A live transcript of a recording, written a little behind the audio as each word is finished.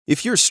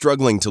If you're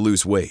struggling to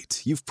lose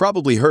weight, you've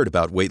probably heard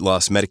about weight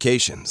loss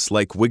medications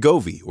like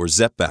Wegovy or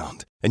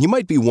Zepbound, and you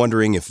might be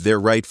wondering if they're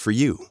right for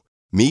you.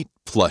 Meet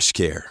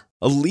PlushCare,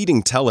 a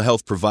leading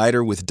telehealth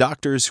provider with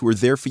doctors who are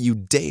there for you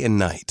day and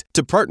night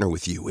to partner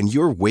with you in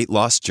your weight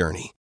loss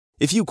journey.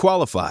 If you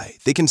qualify,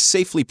 they can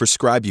safely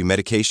prescribe you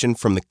medication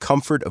from the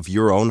comfort of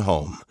your own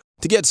home.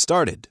 To get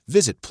started,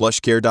 visit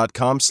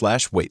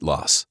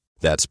plushcare.com/weightloss.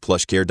 That's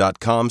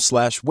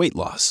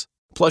plushcare.com/weightloss.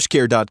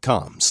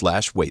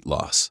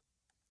 plushcare.com/weightloss.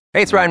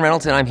 Hey, it's Ryan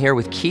Reynolds, and I'm here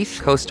with Keith,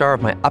 co-star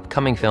of my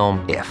upcoming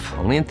film, If,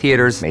 only in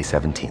theaters May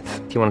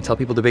 17th. Do you want to tell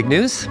people the big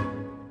news?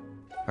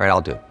 All right,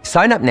 I'll do it.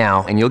 Sign up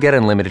now and you'll get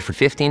unlimited for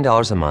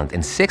 $15 a month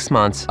and 6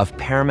 months of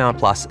Paramount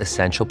Plus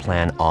Essential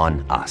Plan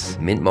on us.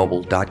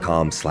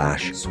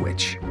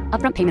 MintMobile.com/switch.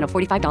 Upfront payment of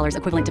 $45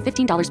 equivalent to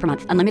 $15 per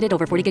month. Unlimited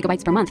over 40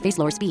 gigabytes per month. Face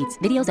lower speeds.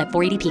 Videos at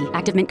 480p.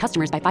 Active Mint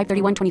customers by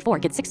 531.24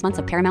 get 6 months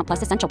of Paramount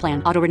Plus Essential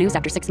Plan. Auto renews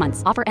after 6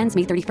 months. Offer ends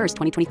May 31st,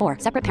 2024.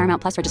 Separate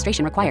Paramount Plus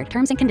registration required.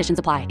 Terms and conditions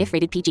apply if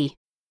rated PG.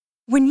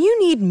 When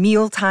you need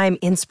mealtime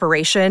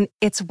inspiration,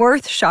 it's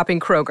worth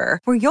shopping Kroger,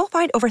 where you'll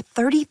find over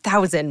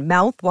 30,000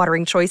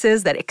 mouth-watering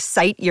choices that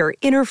excite your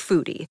inner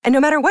foodie. And no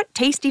matter what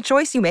tasty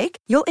choice you make,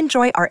 you'll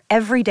enjoy our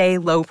everyday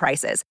low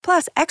prices,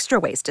 plus extra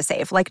ways to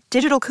save, like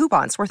digital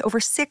coupons worth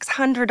over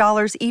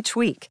 $600 each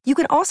week. You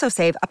can also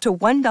save up to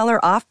 $1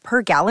 off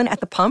per gallon at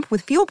the pump with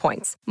fuel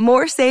points.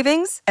 More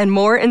savings and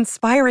more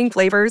inspiring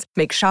flavors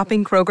make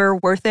shopping Kroger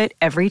worth it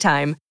every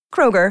time.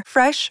 Kroger,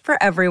 fresh for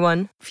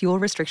everyone. Fuel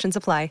restrictions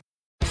apply.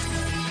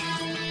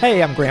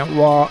 Hey, I'm Grant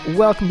Wahl.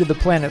 Welcome to the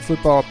Planet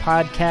Football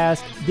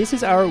Podcast. This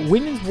is our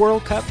Women's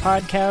World Cup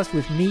podcast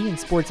with me and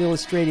Sports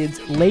Illustrated's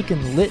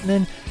Laken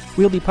Littman.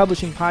 We'll be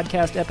publishing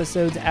podcast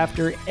episodes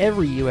after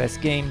every U.S.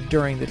 game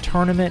during the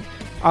tournament.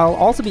 I'll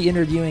also be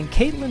interviewing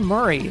Caitlin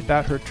Murray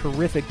about her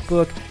terrific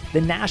book,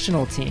 The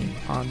National Team,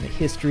 on the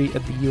history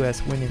of the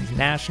U.S. women's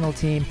national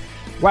team.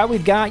 While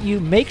we've got you,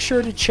 make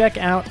sure to check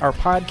out our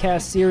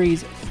podcast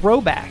series,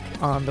 Throwback,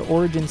 on the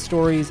origin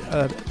stories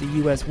of the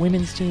U.S.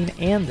 women's team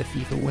and the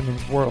FIFA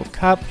Women's World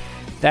Cup.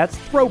 That's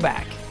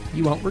Throwback.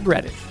 You won't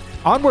regret it.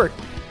 Onward!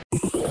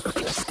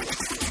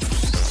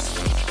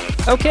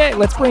 Okay,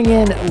 let's bring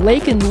in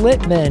Laken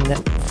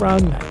Littman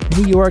from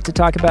New York to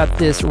talk about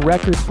this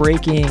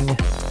record-breaking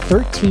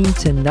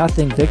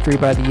 13-0 victory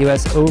by the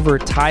U.S. over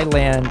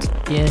Thailand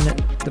in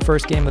the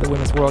first game of the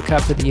Women's World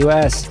Cup for the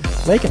U.S.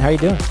 Laken, how are you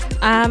doing?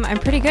 I'm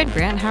pretty good,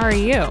 Grant. How are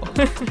you?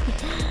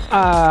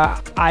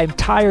 I'm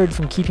tired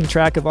from keeping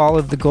track of all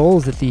of the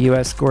goals that the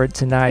U.S. scored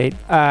tonight.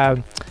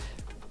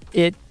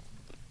 It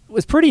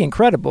was pretty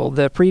incredible.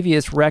 The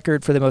previous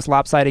record for the most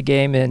lopsided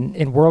game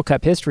in World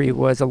Cup history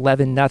was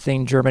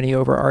 11-0 Germany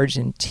over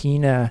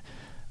Argentina.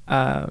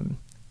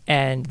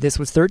 And this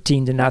was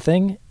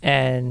 13-0.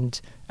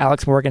 And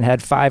Alex Morgan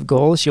had 5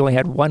 goals. She only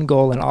had 1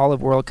 goal in all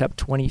of World Cup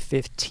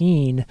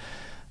 2015.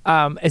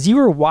 As you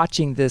were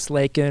watching this,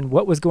 Laken,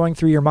 what was going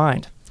through your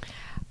mind?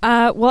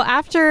 Well,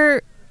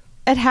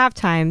 at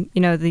halftime,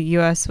 the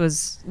U.S.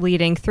 was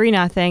leading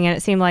 3-0, and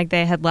it seemed like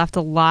they had left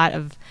a lot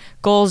of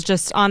goals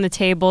just on the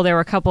table. There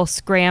were a couple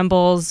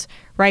scrambles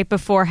right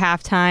before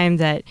halftime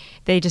that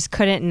they just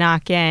couldn't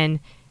knock in.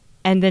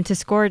 And then to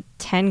score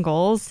 10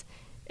 goals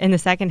in the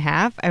second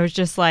half, I was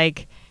just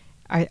like,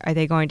 are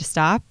they going to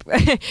stop?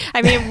 I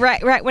mean,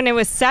 right when it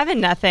was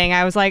 7-0,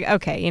 I was like,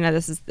 okay,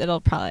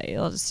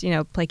 it'll just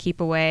play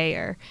keep away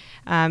or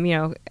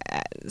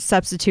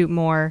substitute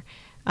more.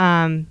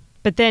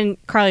 But then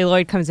Carly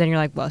Lloyd comes in, and you're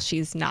like, well,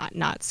 she's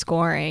not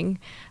scoring.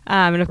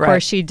 And of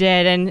course she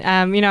did. And,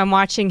 I'm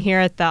watching here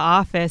at the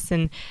office,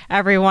 and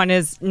everyone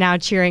is now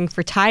cheering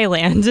for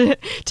Thailand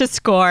to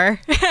score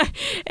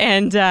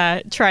and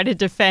try to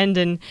defend.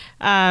 And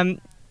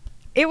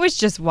it was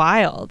just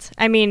wild.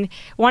 I mean,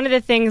 one of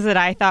the things that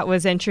I thought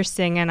was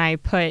interesting, and I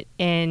put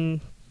in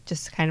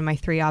just kind of my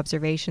 3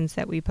 observations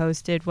that we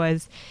posted,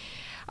 was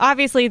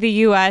obviously the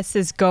U.S.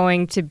 is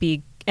going to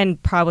be,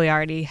 and probably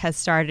already has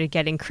started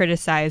getting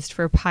criticized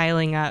for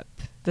piling up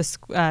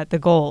the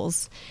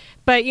goals.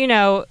 But,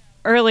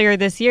 earlier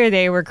this year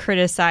they were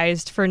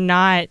criticized for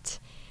not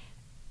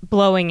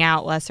blowing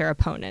out lesser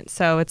opponents.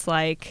 So it's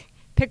like,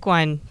 pick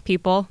one,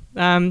 people.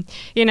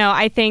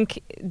 I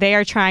think they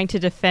are trying to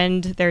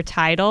defend their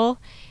title.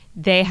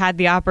 They had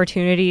the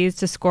opportunities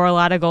to score a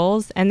lot of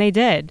goals, and they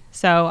did.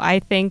 So I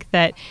think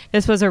that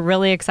this was a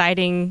really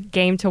exciting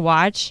game to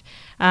watch.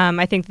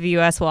 I think the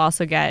U.S. will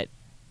also get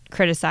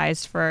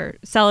criticized for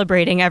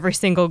celebrating every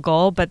single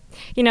goal, but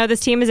this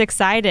team is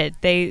excited.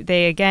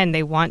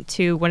 They want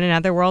to win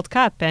another World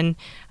Cup, and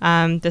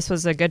this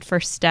was a good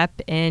first step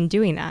in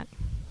doing that.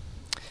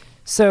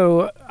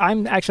 So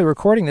I'm actually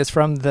recording this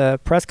from the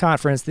press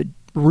conference, the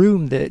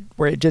room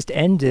where it just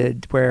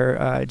ended,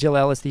 where Jill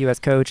Ellis, the U.S.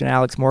 coach, and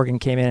Alex Morgan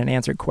came in and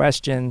answered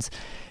questions.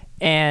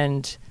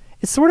 And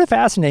it's sort of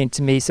fascinating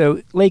to me. So,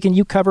 Laken,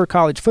 you cover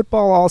college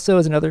football also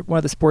as one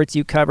of the sports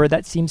you cover.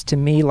 That seems to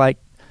me like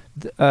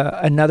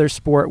another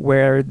sport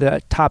where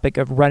the topic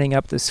of running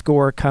up the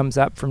score comes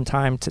up from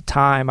time to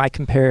time. I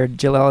compared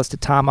Jill Ellis to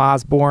Tom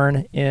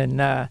Osborne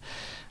in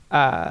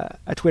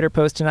a Twitter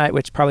post tonight,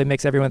 which probably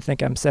makes everyone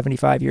think I'm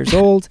 75 years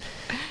old.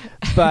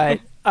 But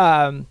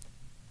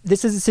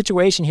this is a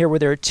situation here where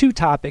there are two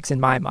topics in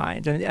my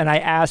mind. And I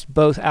asked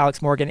both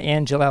Alex Morgan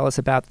and Jill Ellis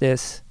about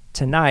this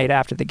tonight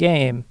after the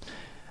game.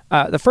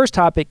 The first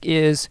topic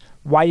is,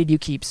 why did you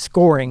keep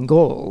scoring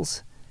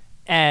goals?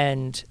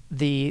 And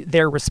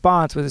their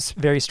response was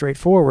very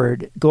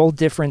straightforward. Goal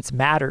difference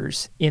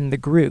matters in the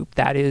group.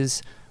 That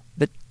is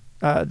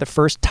the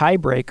first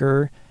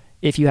tiebreaker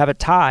if you have a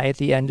tie at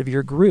the end of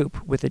your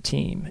group with a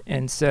team.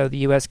 And so the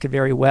U.S. could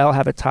very well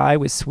have a tie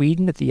with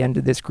Sweden at the end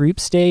of this group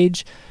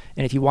stage.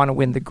 And if you want to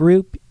win the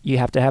group, you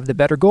have to have the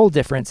better goal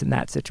difference in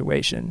that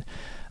situation.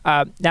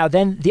 Now,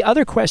 then the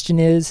other question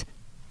is,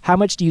 how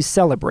much do you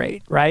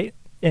celebrate, right?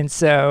 And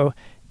so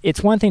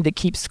it's one thing to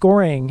keep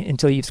scoring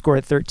until you've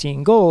scored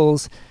 13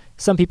 goals.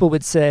 Some people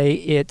would say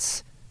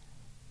it's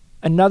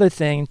another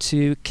thing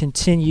to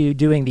continue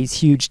doing these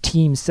huge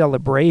team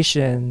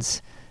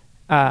celebrations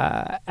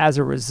as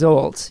a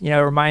result. It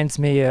reminds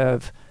me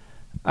of,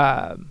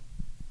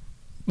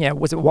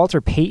 was it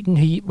Walter Payton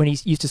who, when he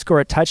used to score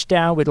a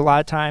touchdown, would a lot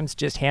of times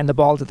just hand the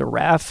ball to the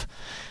ref,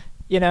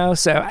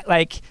 So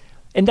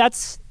and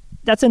that's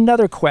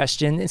another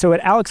question. And so at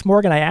Alex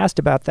Morgan, I asked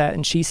about that,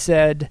 and she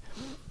said,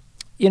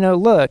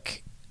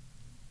 look,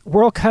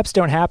 World Cups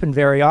don't happen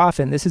very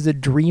often. This is a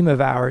dream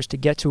of ours to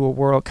get to a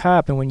World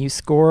Cup. And when you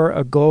score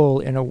a goal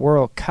in a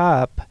World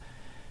Cup,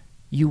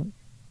 you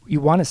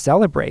want to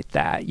celebrate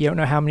that. You don't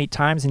know how many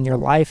times in your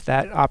life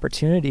that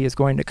opportunity is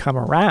going to come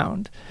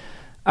around.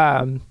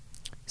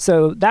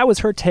 So that was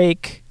her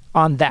take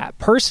on that.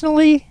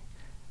 Personally,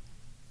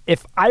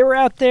 if I were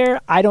out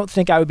there, I don't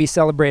think I would be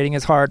celebrating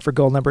as hard for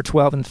goal number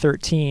 12 and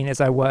 13 as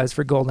I was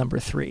for goal number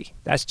 3.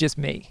 That's just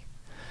me.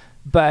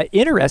 But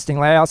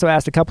interestingly, I also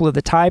asked a couple of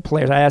the Thai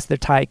players. I asked the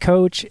Thai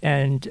coach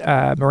and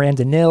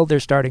Miranda Nil,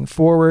 their starting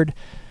forward,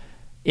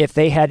 if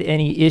they had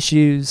any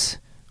issues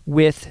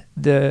with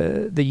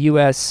the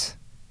U.S.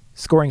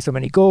 scoring so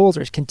many goals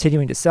or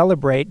continuing to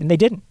celebrate, and they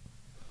didn't.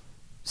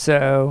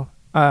 So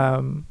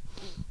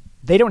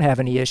they don't have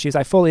any issues.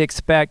 I fully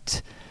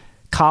expect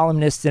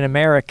columnists in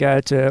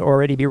America to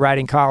already be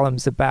writing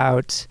columns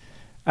about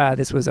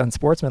this was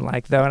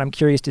unsportsmanlike, though, and I'm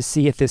curious to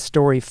see if this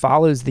story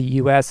follows the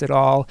U.S. at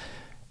all.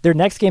 Their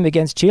next game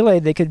against Chile,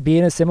 they could be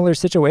in a similar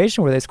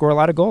situation where they score a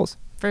lot of goals.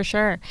 For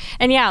sure.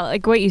 And yeah,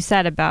 like what you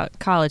said about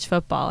college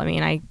football, I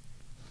mean, I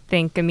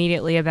think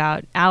immediately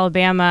about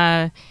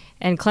Alabama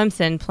and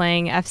Clemson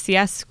playing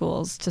FCS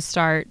schools to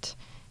start,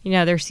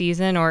 their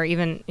season, or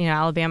even,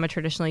 Alabama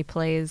traditionally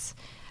plays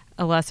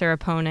a lesser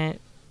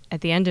opponent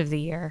at the end of the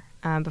year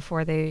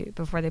before they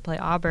play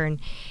Auburn.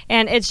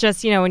 And it's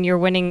just, when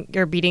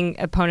you're beating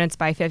opponents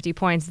by 50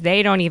 points,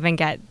 they don't even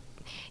get,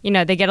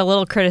 they get a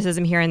little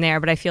criticism here and there,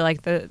 but I feel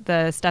like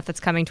the stuff that's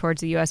coming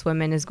towards the U.S.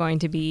 women is going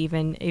to be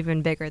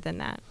even bigger than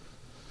that.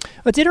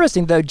 What's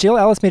interesting, though, Jill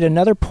Ellis made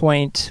another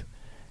point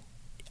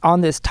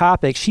on this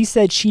topic. She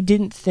said she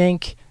didn't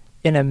think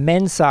in a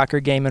men's soccer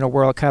game in a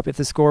World Cup, if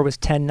the score was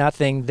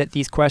 10-0, that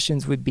these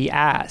questions would be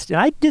asked. And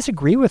I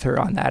disagree with her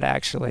on that,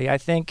 actually.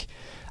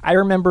 I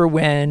remember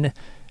when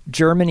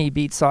Germany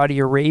beat Saudi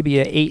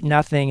Arabia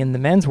 8-0 in the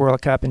men's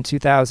World Cup in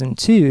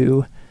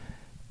 2002,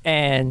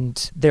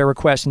 and there were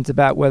questions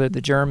about whether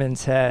the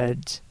Germans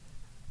had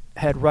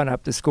run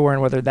up the score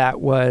and whether that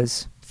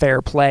was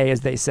fair play,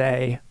 as they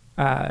say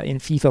in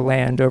FIFA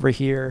land over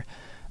here.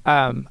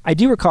 I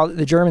do recall that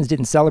the Germans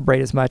didn't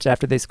celebrate as much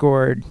after they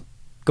scored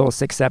goals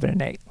 6, 7,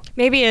 and 8.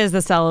 Maybe it is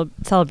the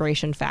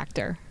celebration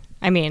factor.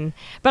 I mean,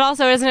 but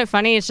also, isn't it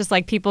funny? It's just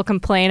like people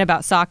complain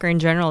about soccer in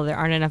general. There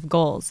aren't enough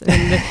goals.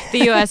 And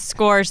the U.S.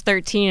 scores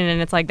 13,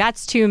 and it's like,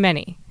 that's too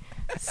many.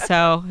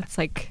 So it's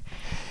like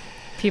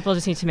people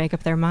just need to make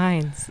up their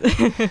minds.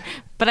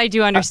 But I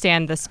do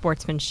understand the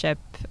sportsmanship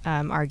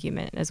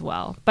argument as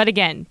well. But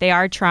again, they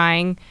are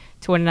trying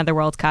to win another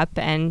World Cup,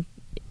 and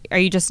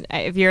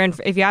if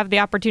you have the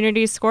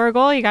opportunity to score a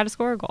goal, you got to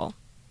score a goal.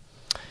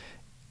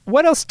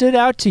 What else stood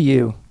out to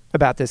you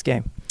about this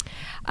game?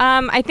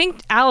 I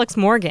think Alex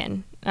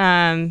Morgan,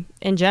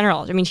 in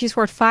general. I mean, she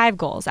scored 5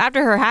 goals.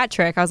 After her hat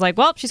trick, I was like,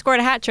 well, she scored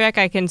a hat trick.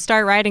 I can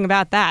start writing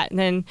about that. And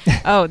then,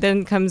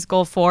 then comes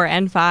goal 4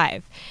 and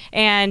 5.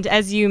 And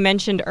as you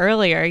mentioned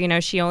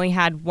earlier, she only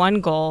had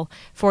 1 goal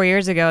 4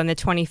 years ago in the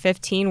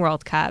 2015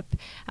 World Cup.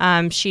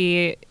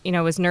 She,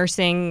 was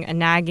nursing a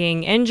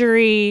nagging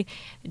injury.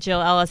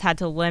 Jill Ellis had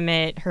to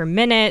limit her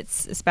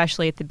minutes,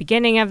 especially at the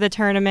beginning of the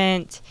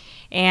tournament.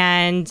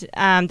 And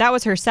that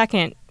was her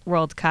second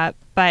World Cup,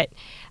 but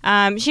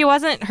she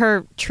wasn't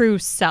her true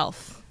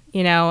self.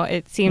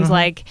 It seems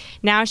like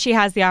now she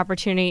has the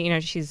opportunity.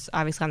 She's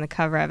obviously on the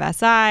cover of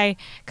SI,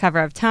 cover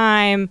of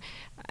Time.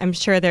 I'm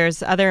sure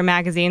there's other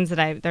magazines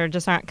that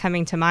just aren't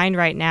coming to mind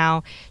right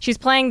now. She's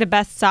playing the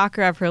best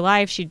soccer of her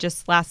life. She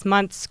just last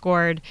month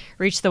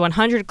reached the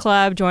 100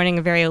 club, joining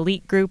a very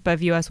elite group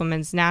of U.S.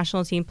 women's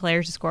national team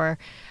players to score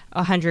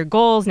 100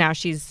 goals. Now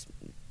she's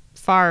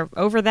far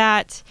over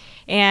that.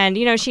 And,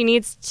 she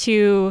needs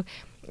to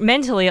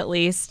mentally at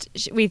least,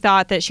 we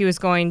thought that she was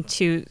going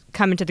to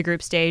come into the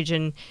group stage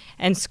and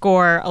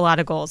score a lot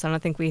of goals. I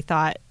don't think we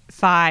thought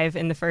 5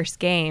 in the first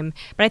game.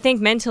 But I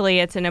think mentally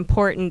it's an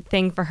important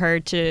thing for her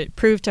to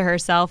prove to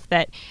herself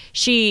that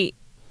she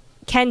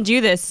can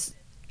do this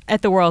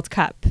at the World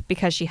Cup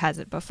because she has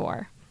it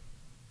before.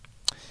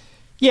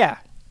 Yeah.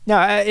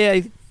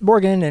 No,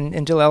 Morgan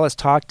and Jill Ellis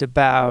talked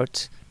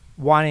about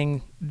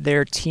wanting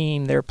their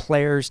team, their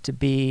players to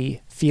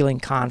be feeling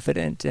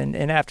confident. And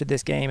after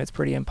this game, it's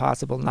pretty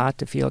impossible not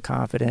to feel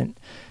confident,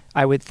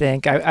 I would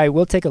think. I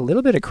will take a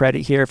little bit of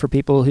credit here for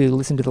people who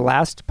listened to the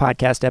last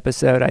podcast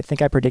episode. I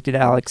think I predicted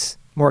Alex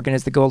Morgan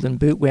as the Golden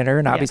Boot winner,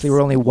 and obviously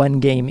We're only one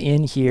game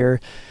in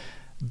here,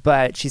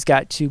 but she's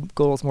got 2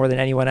 goals more than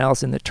anyone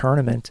else in the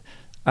tournament.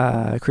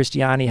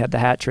 Cristiani had the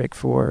hat trick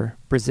for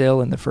Brazil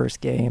in the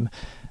first game.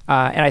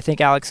 And I think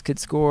Alex could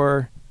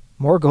score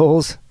more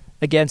goals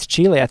against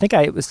Chile. I think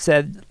I was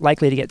said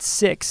likely to get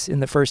 6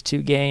 in the first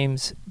 2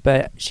 games,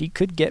 but she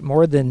could get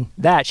more than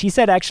that. She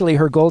said actually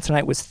her goal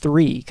tonight was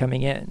 3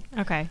 coming in.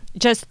 Okay.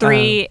 Just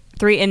 3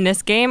 in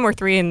this game or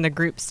 3 in the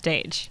group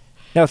stage?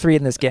 No, 3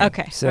 in this game.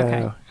 Okay.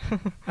 So,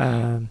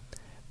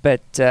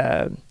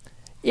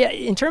 yeah,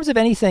 in terms of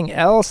anything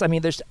else, I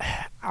mean,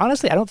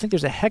 honestly, I don't think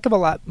there's a heck of a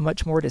lot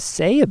much more to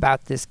say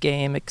about this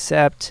game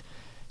except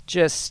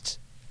just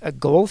a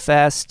goal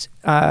fest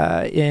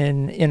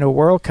in a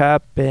World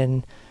Cup.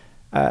 And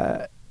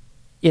I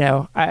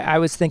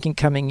was thinking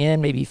coming in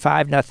maybe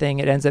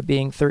 5-0. It ends up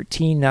being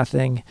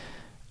 13-0.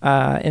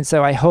 And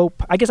so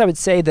I guess I would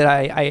say that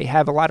I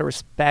have a lot of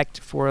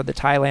respect for the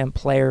Thailand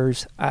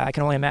players. I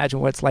can only imagine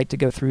what it's like to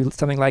go through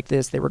something like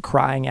this. They were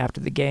crying after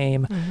the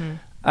game.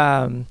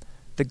 Mm-hmm.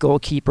 The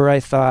goalkeeper, I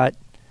thought,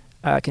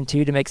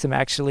 continued to make some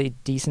actually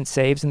decent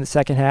saves in the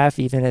second half,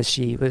 even as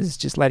she was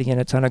just letting in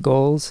a ton of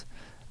goals.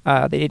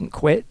 They didn't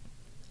quit.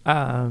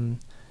 And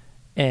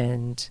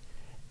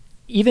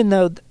even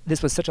though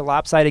this was such a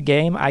lopsided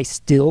game, I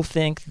still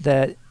think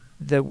that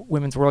the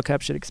Women's World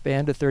Cup should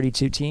expand to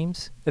 32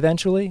 teams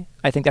eventually.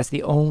 I think that's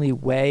the only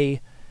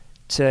way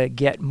to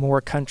get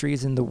more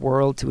countries in the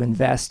world to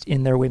invest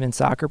in their women's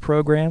soccer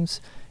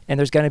programs. And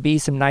there's going to be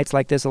some nights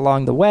like this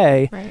along the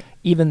way, right,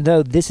 even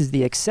though this is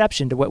the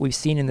exception to what we've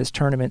seen in this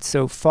tournament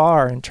so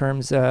far in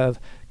terms of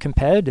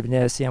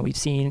competitiveness. We've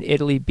seen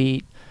Italy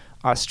beat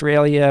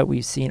Australia.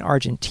 We've seen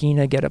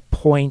Argentina get a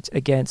point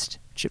against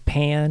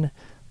Japan,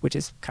 which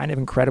is kind of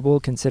incredible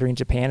considering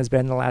Japan has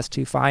been in the last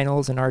 2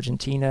 finals and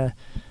Argentina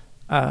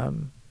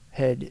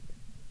had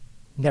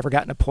never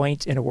gotten a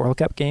point in a World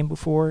Cup game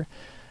before.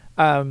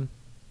 So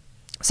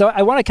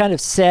I want to kind of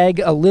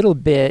seg a little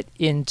bit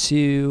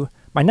into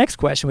my next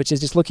question, which is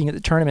just looking at the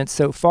tournament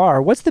so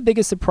far. What's the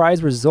biggest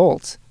surprise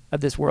result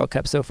of this World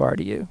Cup so far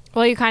to you?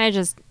 Well, you kind of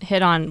just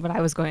hit on what I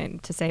was going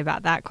to say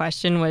about that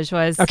question, which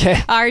was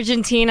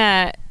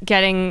Argentina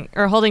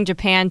holding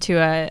Japan to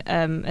a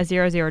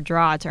 0-0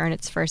 draw to earn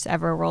its first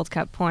ever World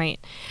Cup point.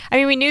 I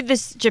mean, we knew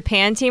this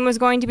Japan team was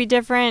going to be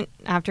different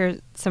after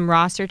some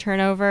roster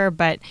turnover,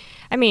 but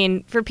I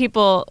mean, for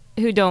people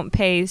who don't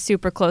pay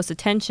super close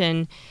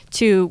attention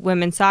to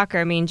women's soccer,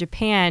 I mean,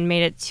 Japan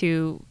made it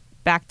to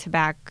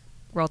back-to-back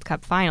World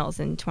Cup finals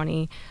in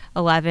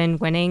 2011,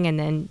 winning, and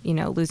then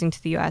losing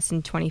to the U.S.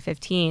 in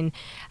 2015.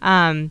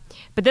 But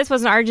this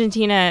was an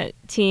Argentina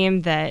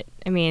team that,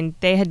 I mean,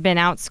 they had been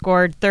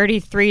outscored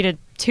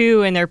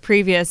 33-2 in their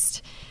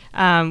previous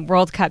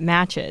World Cup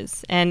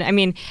matches. And I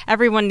mean,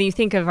 everyone, you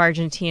think of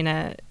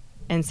Argentina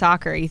in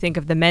soccer, you think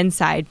of the men's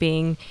side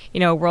being,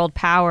 world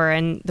power,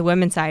 and the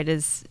women's side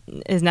is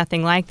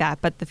nothing like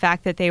that. But the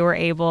fact that they were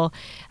able,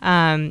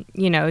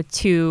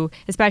 to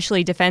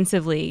especially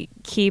defensively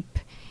keep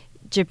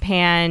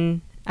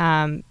Japan,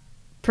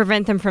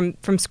 prevent them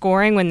from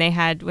scoring when they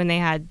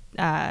had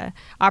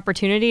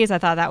opportunities, I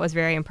thought that was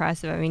very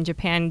impressive. I mean,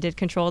 Japan did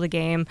control the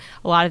game.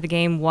 A lot of the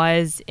game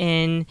was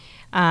in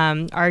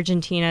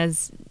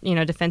Argentina's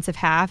defensive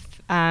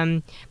half,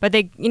 but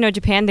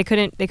Japan they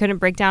couldn't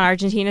break down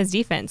Argentina's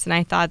defense, and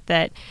I thought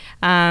that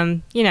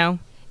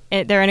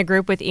they're in a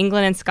group with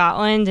England and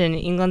Scotland, and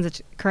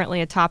England's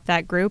currently atop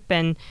that group,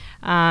 and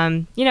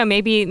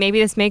maybe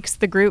this makes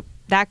that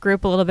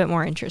group a little bit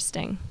more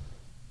interesting.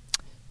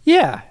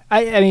 Yeah,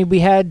 I mean, we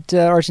had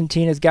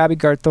Argentina's Gabi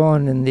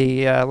Garton in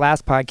the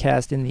last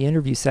podcast in the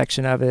interview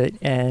section of it,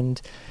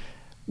 and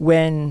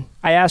when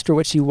I asked her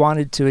what she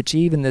wanted to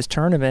achieve in this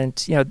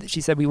tournament,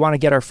 she said, we want to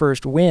get our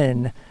first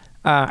win.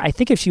 I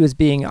think if she was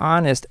being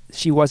honest,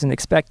 she wasn't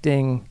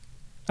expecting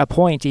a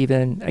point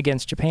even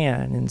against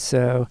Japan, and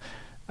so,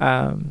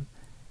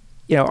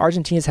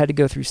 Argentina's had to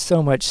go through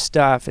so much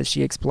stuff, as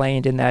she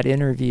explained in that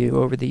interview,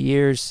 over the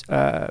years,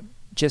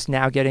 just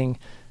now getting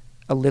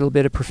a little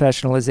bit of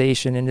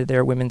professionalization into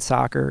their women's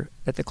soccer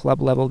at the club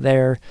level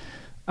there,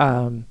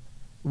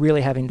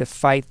 really having to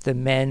fight the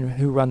men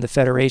who run the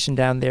federation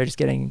down there, just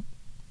getting,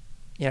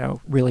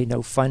 really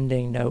no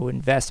funding, no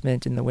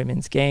investment in the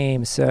women's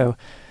game. So,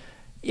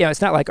 it's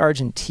not like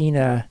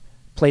Argentina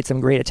played some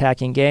great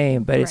attacking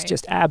game, but it's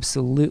just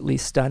absolutely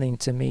stunning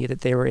to me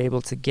that they were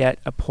able to get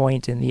a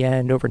point in the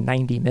end over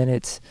 90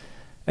 minutes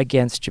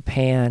against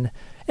Japan.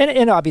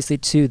 And obviously,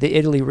 too, the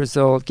Italy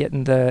result,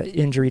 getting the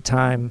injury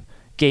time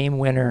game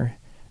winner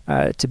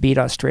to beat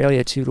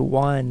Australia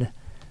 2-1.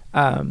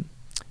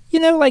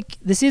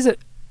 This is,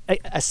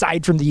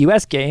 aside from the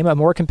U.S. game, a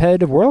more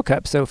competitive World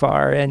Cup so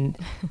far. And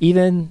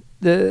even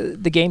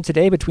the game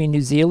today between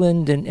New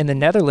Zealand and the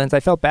Netherlands, I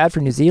felt bad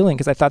for New Zealand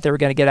because I thought they were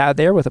going to get out of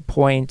there with a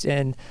point.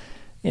 And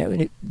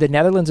the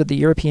Netherlands are the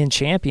European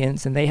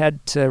champions, and they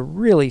had to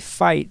really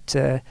fight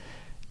to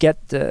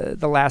get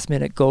the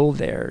last-minute goal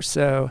there.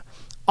 So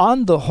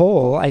on the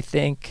whole, I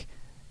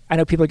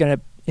know people are going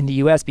to, in the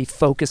U.S., be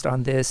focused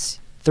on this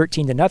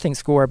 13-0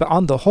 score, but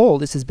on the whole,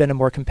 this has been a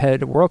more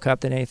competitive World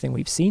Cup than anything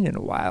we've seen in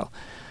a while.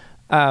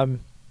 I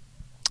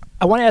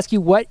want to ask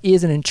you, what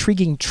is an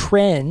intriguing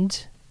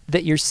trend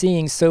that you're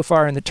seeing so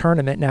far in the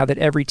tournament now that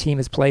every team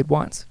has played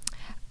once?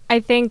 I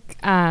think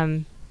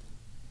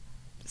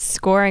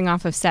scoring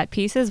off of set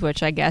pieces,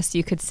 which I guess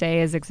you could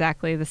say is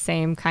exactly the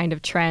same kind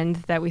of trend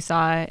that we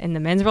saw in the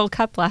Men's World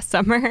Cup last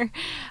summer.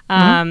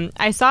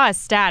 I saw a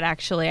stat,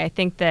 actually. I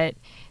think that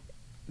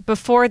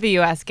before the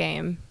U.S.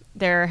 game,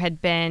 there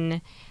had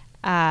been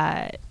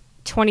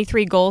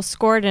 23 goals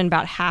scored, and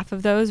about half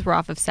of those were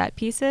off of set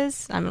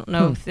pieces. I don't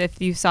know if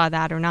you saw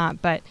that or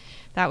not, but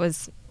that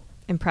was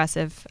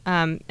impressive.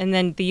 And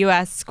then the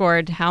U.S.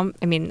 scored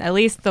at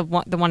least the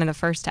one in the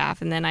first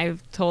half, and then I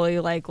totally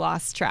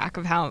lost track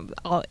of how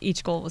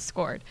each goal was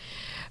scored.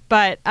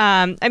 But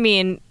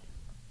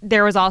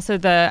there was also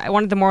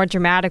one of the more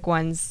dramatic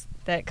ones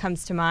that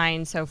comes to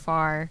mind so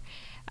far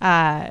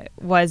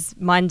was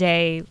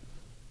Monday.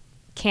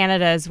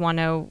 Canada's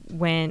 1-0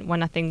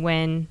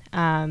 win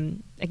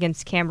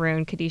against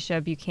Cameroon.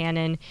 Kadisha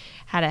Buchanan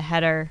had a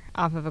header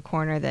off of a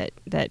corner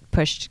that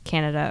pushed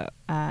Canada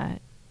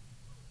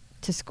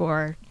to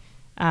score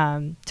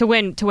to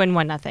win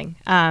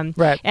 1-0.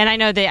 Right. And I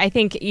know that I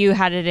think you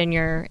had it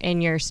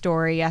in your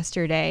story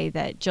yesterday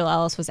that Jill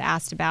Ellis was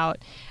asked about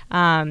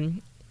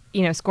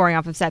scoring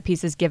off of set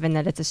pieces, given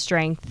that it's a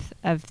strength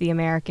of the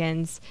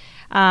Americans,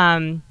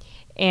 and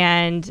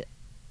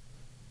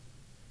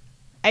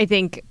I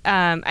think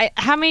how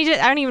many?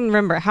 I don't even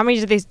remember how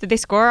many did they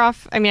score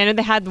off. I know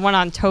they had one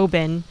on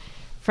Tobin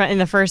in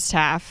the first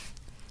half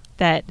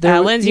that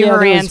Lindsay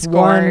Horan scored.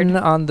 One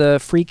on the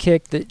free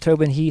kick that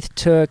Tobin Heath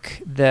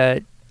took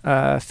that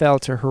fell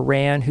to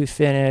Horan, who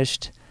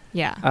finished.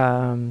 Yeah.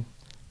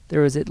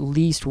 There was at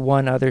least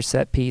one other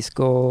set piece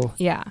goal.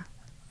 Yeah.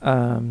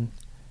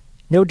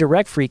 No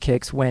direct free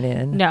kicks went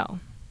in. No.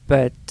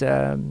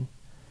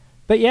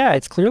 But yeah,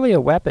 it's clearly a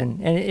weapon,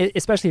 and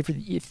especially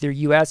if they're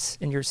U.S.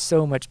 and you're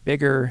so much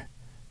bigger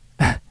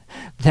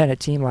than a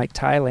team like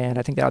Thailand.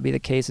 I think that'll be the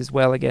case as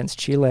well against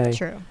Chile.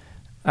 True.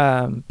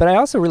 But I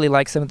also really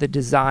like some of the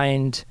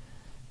designed,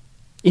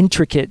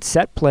 intricate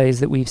set plays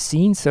that we've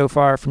seen so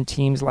far from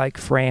teams like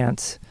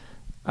France.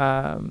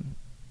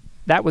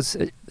 That was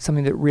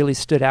something that really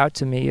stood out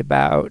to me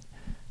about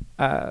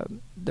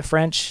the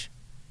French.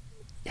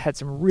 Had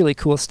some really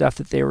cool stuff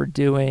that they were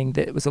doing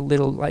that was a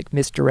little like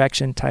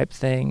misdirection type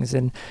things.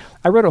 And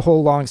I wrote a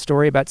whole long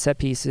story about set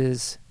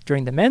pieces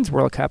during the Men's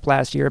World Cup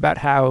last year about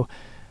how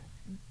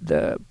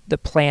the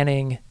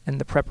planning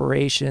and the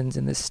preparations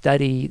and the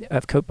study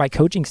of by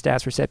coaching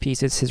staffs for set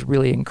pieces has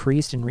really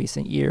increased in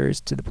recent years,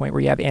 to the point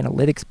where you have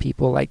analytics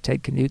people like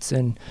Ted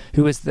Knutson,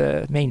 who was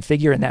the main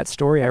figure in that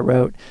story I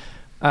wrote,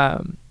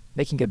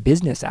 making a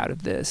business out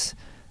of this.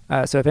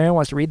 So if anyone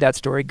wants to read that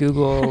story,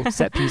 Google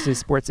set pieces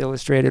Sports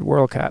Illustrated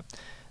World Cup.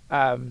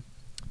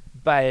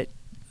 But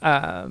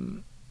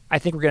I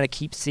think we're going to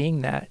keep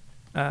seeing that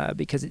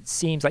because it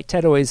seems like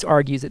Ted always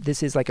argues that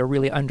this is like a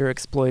really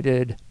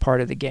underexploited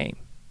part of the game,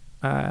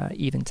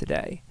 even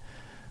today.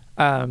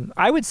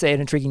 I would say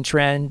an intriguing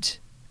trend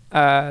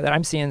that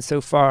I'm seeing so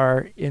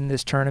far in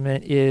this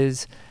tournament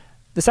is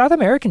the South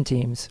American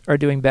teams are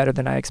doing better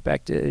than I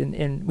expected.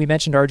 And we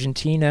mentioned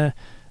Argentina.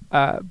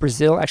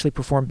 Brazil actually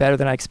performed better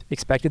than I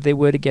expected they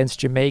would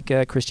against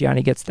Jamaica.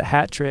 Cristiani gets the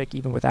hat trick,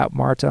 even without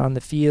Marta on the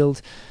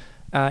field.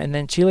 And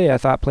then Chile, I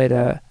thought, played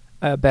a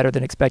better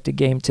than expected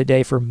game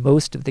today for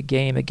most of the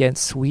game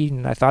against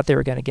Sweden. I thought they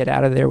were going to get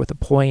out of there with a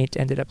point,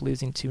 ended up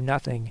losing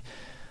 2-0.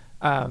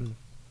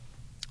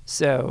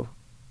 So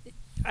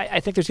I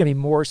think there's going to be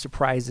more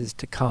surprises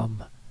to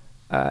come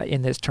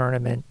in this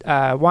tournament.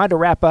 Wanted to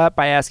wrap up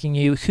by asking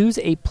you, who's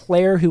a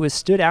player who has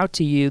stood out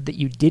to you that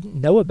you didn't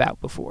know about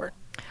before?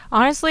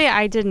 Honestly,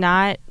 I did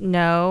not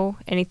know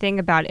anything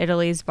about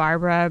Italy's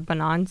Barbara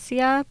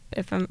Bonancia.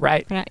 If I'm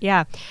right,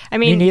 yeah.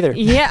 Me neither.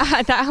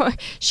 Yeah,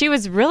 she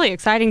was really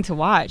exciting to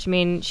watch.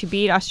 She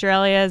beat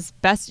Australia's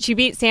best. She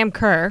beat Sam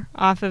Kerr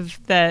off of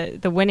the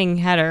winning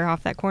header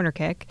off that corner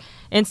kick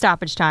in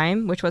stoppage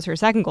time, which was her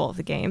second goal of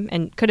the game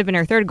and could have been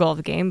her third goal of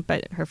the game,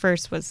 but her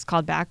first was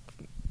called back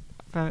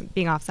from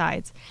being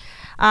offsides.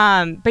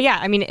 But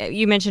yeah,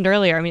 you mentioned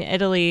earlier.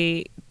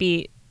 Italy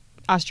beat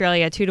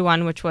Australia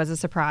 2-1, which was a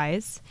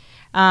surprise.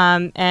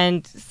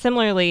 And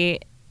similarly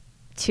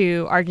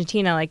to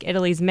Argentina, like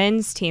Italy's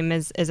men's team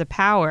is a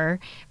power,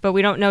 but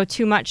we don't know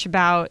too much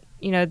about,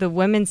 the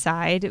women's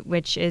side,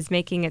 which is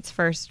making its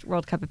first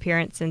World Cup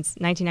appearance since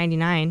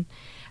 1999.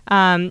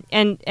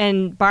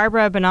 And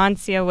Barbara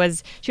Bonancia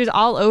was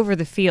all over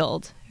the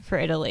field for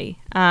Italy.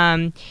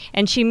 And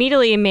she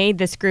immediately made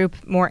this group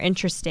more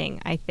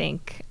interesting, I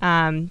think,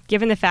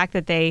 given the fact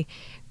that they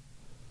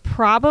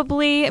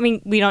probably, I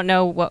mean, we don't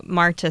know what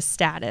Marta's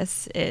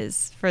status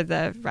is for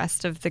the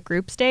rest of the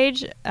group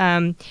stage.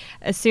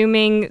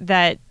 Assuming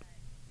that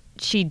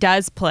she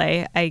does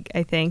play, I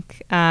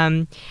think.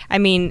 I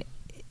mean,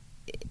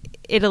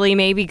 Italy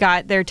maybe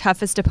got their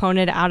toughest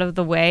opponent out of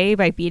the way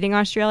by beating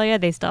Australia.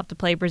 They still have to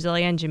play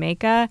Brasilia and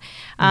Jamaica.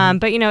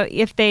 But, you know,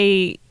 if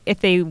they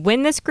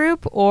win this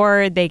group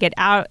or they get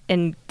out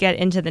and get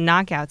into the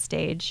knockout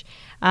stage,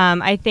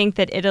 I think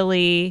that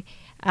Italy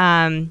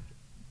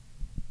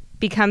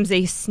becomes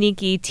a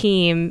sneaky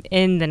team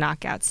in the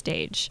knockout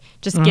stage,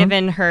 just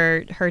given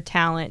her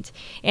talent.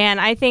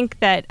 And I think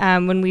that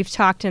when we've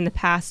talked in the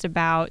past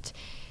about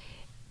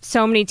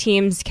so many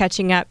teams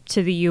catching up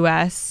to the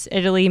U.S.,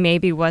 Italy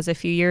maybe was a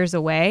few years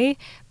away,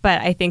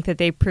 but I think that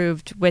they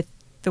proved with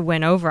the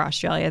win over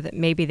Australia that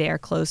maybe they are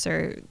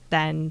closer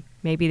than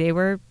maybe they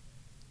were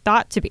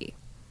thought to be.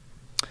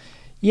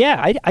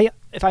 Yeah, I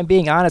if I'm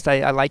being honest,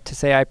 I like to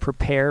say I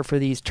prepare for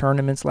these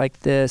tournaments like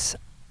this.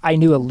 I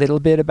knew a little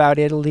bit about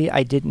Italy.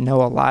 I didn't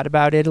know a lot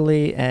about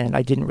Italy, and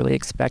I didn't really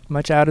expect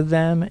much out of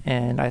them.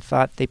 And I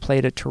thought they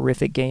played a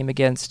terrific game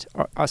against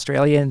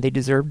Australia, and they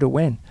deserved to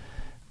win.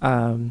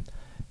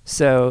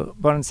 So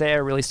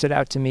Bonancia really stood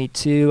out to me,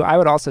 too. I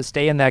would also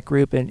stay in that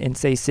group and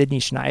say Sydney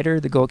Schneider,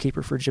 the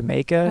goalkeeper for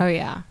Jamaica. Oh,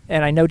 yeah.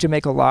 And I know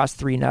Jamaica lost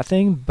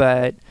 3-0,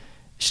 but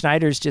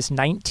Schneider's just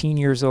 19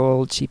 years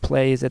old. She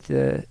plays at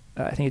the,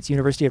 I think it's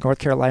University of North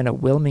Carolina,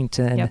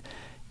 Wilmington. Yep.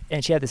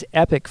 And she had this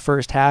epic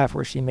first half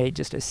where she made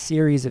just a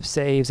series of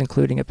saves,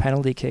 including a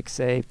penalty kick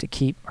save to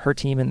keep her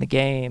team in the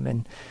game.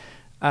 And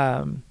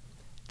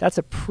that's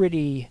a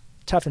pretty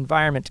tough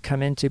environment to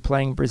come into,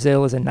 playing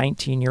Brazil as a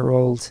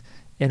 19-year-old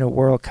in a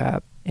World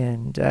Cup,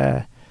 and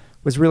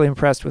was really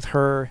impressed with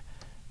her.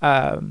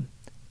 And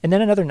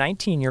then another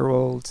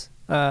 19-year-old,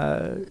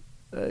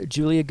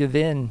 Julia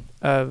Gavin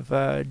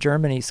of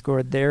Germany,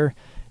 scored their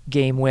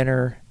game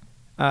winner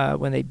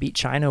when they beat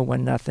China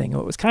 1-0.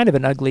 It was kind of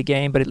an ugly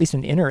game, but at least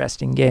an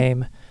interesting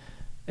game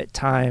at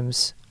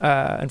times.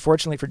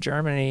 Unfortunately for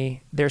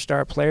Germany, their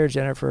star player,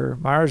 Jennifer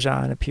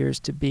Marjan, appears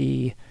to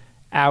be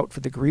out for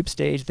the group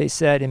stage, they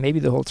said, and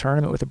maybe the whole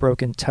tournament, with a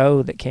broken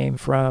toe that came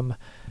from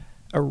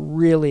a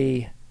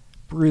really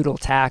brutal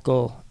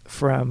tackle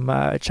from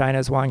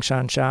China's Wang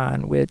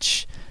Shanshan,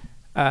 which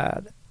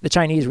the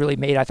Chinese really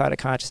made, I thought, a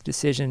conscious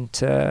decision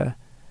to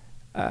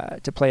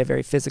play a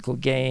very physical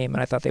game,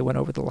 and I thought they went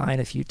over the line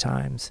a few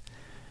times.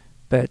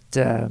 But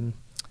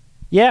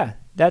yeah,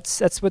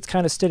 that's what's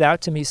kind of stood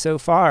out to me so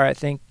far. I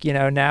think, you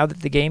know, now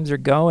that the games are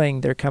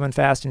going, they're coming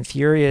fast and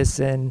furious,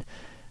 and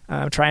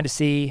I'm trying to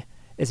see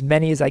as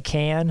many as I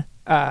can,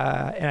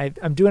 and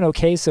I'm doing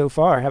okay so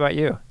far. How about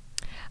you?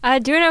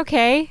 Doing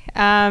okay.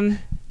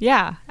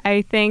 Yeah,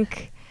 I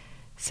think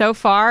so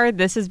far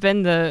this has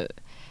been the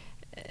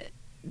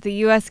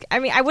U.S. I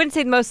mean, I wouldn't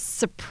say the most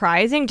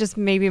surprising, just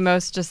maybe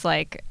most just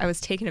like I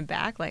was taken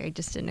aback. Like I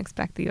just didn't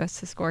expect the U.S.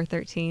 to score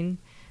 13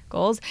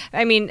 goals.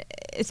 I mean,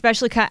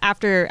 especially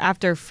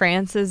after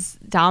France's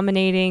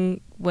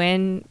dominating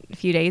win a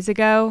few days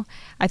ago,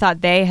 I thought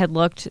they had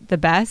looked the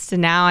best,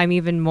 and now I'm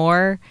even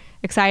more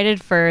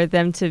excited for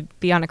them to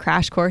be on a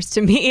crash course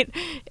to meet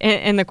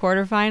in the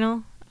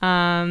quarterfinal.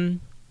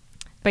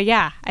 But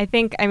yeah, I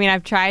think, I mean,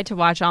 I've tried to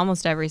watch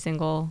almost every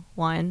single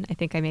one. I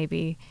think I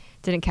maybe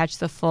didn't catch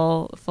the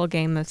full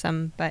game of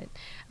some, but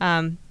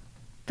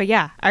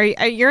yeah,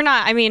 you're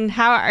not, I mean,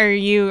 how are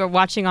you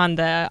watching on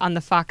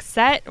the Fox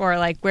set, or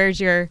like, where's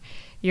your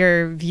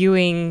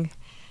viewing,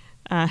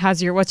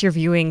 what's your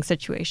viewing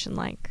situation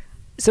like?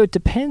 So it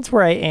depends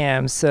where I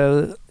am.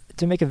 So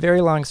to make a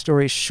very long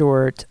story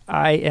short,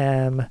 I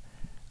am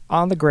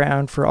on the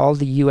ground for all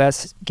the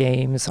U.S.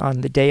 games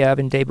on the day of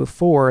and day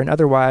before, and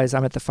otherwise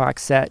I'm at the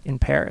Fox set in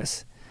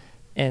Paris.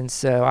 And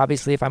so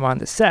obviously if I'm on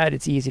the set,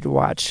 it's easy to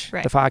watch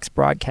the Fox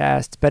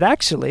broadcast. But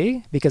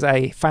actually, because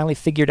I finally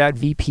figured out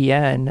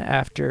VPN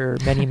after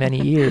many,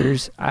 many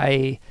years,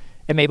 I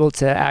am able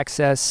to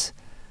access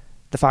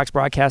the Fox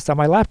broadcast on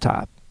my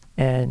laptop.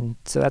 And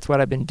so that's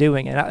what I've been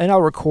doing. And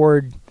I'll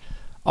record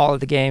all of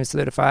the games so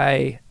that if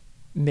I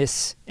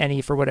miss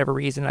any for whatever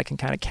reason, I can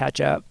kind of catch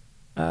up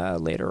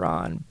later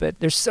on. But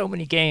there's so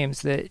many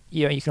games that,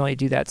 you know, you can only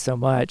do that so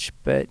much.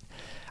 But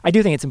I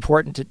do think it's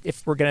important to,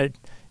 if we're going to,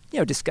 you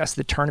know, discuss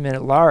the tournament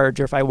at large,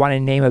 or if I want to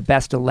name a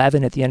best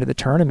 11 at the end of the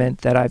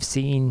tournament, that I've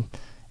seen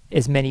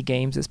as many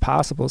games as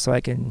possible so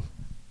I can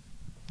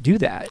do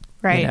that.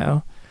 Right. You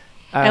know?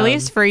 At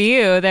least for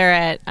you, they're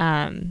at,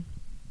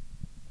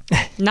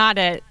 not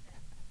at,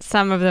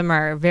 some of them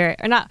are very,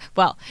 or not,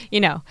 well,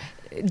 you know,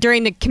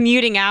 during the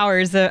commuting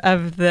hours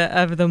of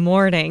the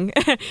morning.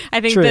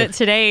 I think that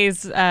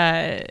today's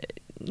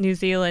New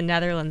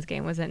Zealand-Netherlands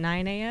game was at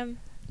 9 a.m.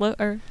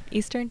 or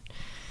Eastern.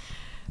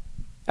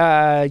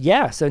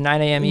 Yeah, so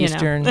 9 a.m.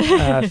 Eastern,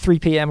 3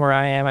 p.m. where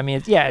I am. I mean,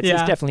 it's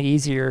definitely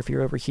easier if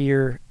you're over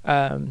here.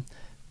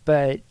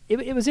 But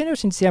it was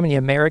interesting to see how many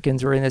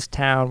Americans were in this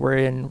town. We're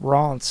in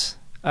Reims,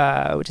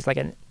 which is like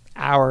an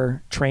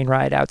hour train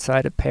ride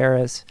outside of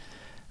Paris.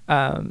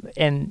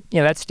 And,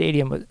 that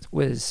stadium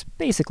was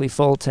basically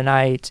full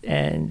tonight,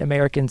 and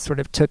Americans sort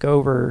of took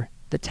over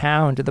the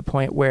town to the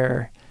point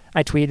where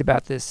I tweeted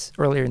about this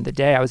earlier in the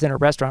day. I was in a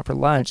restaurant for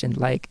lunch, and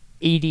like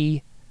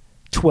 80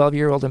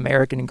 12-year-old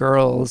American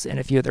girls and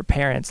a few of their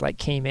parents like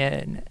came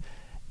in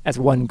as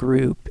one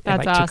group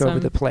and That's took over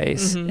awesome. the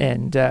place.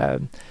 And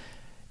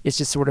it's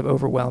just sort of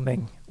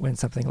overwhelming when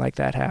something like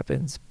that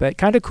happens, but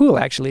kind of cool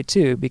actually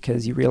too,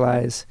 because you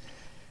realize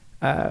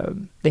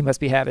they must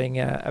be having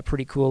a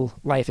pretty cool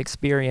life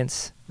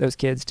experience, those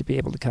kids, to be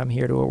able to come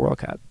here to a World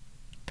Cup.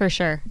 For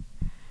sure.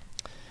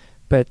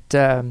 But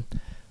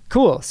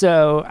cool.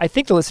 So I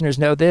think the listeners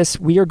know this.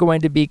 We are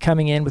going to be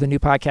coming in with a new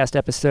podcast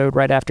episode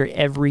right after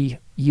every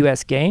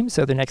U.S. game.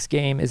 So the next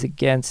game is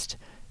against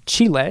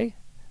Chile,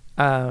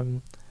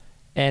 and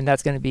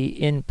that's going to be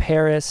in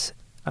Paris.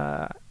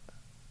 I'm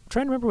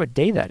trying to remember what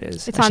day that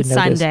is. It's on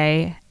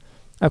Sunday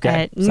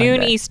at noon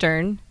Sunday.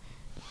 Eastern,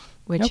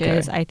 which Okay.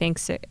 is, I think,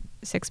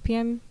 6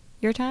 p.m.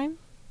 your time?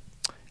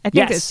 I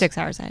think Yes. it's 6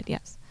 hours ahead,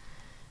 yes.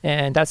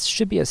 And that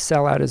should be a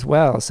sellout as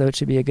well, so it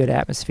should be a good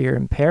atmosphere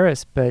in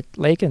Paris. But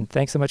Lakin,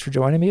 thanks so much for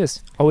joining me.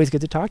 It's always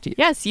good to talk to you.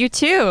 Yes, you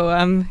too.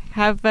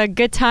 Have a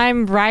good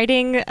time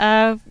writing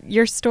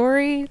your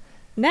story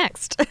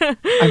next.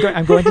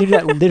 I'm going to do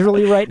that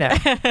literally right now.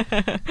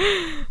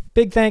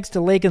 Big thanks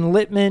to Lakin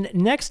Littman.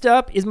 Next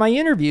up is my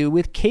interview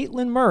with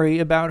Caitlin Murray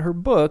about her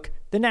book,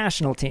 The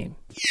National Team.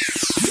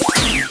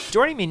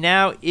 Joining me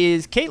now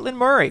is Caitlin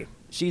Murray.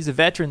 She's a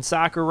veteran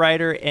soccer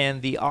writer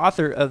and the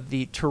author of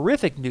the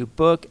terrific new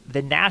book,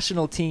 The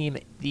National Team,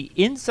 the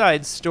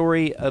inside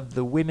story of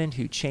the women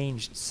who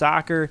changed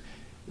soccer.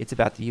 It's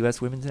about the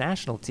U.S. women's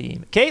national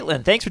team.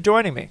 Caitlin, thanks for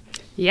joining me.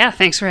 Yeah,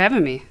 thanks for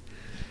having me.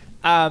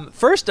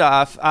 First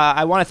off,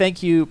 I want to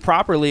thank you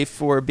properly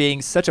for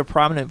being such a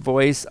prominent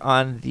voice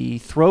on the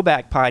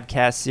Throwback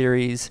podcast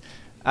series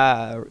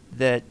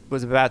that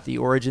was about the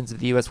origins of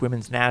the U.S.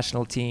 women's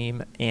national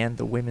team and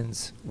the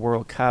Women's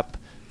World Cup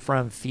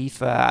from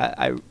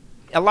FIFA.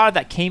 A lot of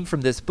that came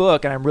from this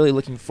book, and I'm really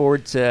looking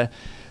forward to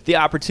the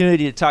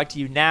opportunity to talk to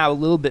you now a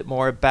little bit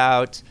more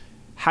about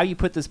how you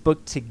put this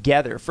book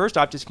together. First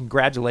off, just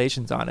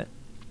congratulations on it.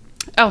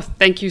 Oh,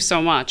 thank you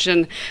so much.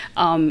 And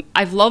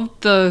I've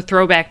loved the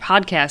Throwback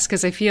podcast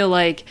because I feel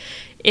like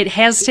it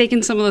has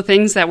taken some of the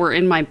things that were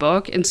in my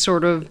book and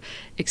sort of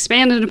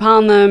expanded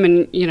upon them.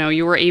 And,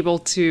 you were able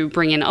to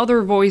bring in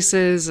other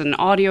voices and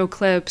audio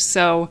clips.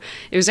 So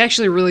it was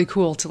actually really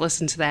cool to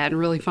listen to that and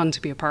really fun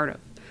to be a part of.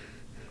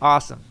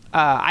 Awesome.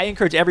 I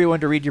encourage everyone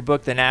to read your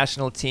book, The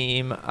National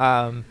Team.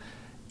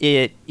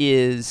 It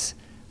is,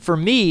 for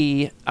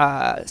me,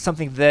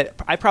 something that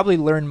I probably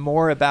learned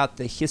more about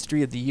the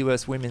history of the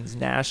U.S. women's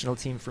national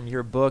team from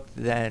your book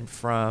than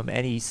from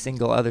any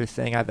single other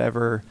thing I've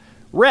ever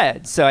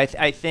read. So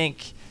I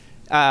think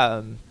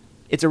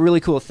it's a really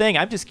cool thing.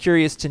 I'm just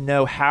curious to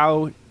know,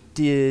 how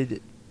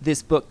did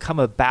this book come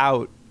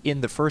about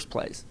in the first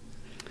place?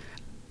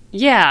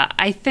 Yeah,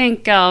 I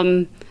think,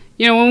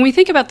 when we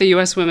think about the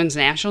U.S. women's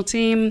national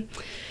team,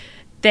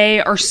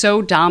 they are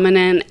so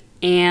dominant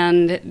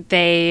and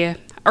they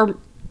are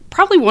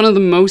probably one of the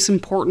most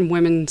important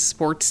women's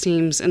sports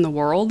teams in the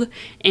world.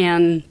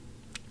 And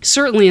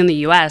certainly in the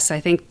U.S., I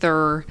think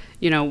they're,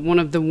 one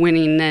of the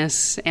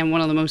winningest and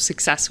one of the most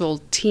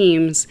successful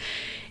teams.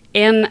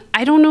 And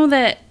I don't know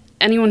that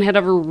anyone had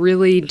ever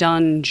really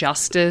done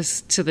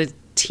justice to the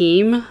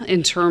team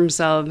in terms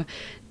of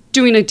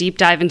doing a deep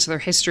dive into their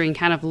history and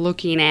kind of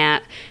looking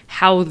at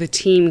how the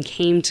team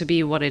came to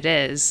be what it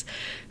is.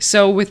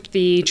 So with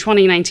the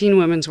 2019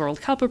 Women's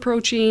World Cup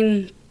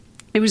approaching,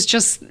 it was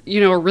just,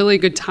 a really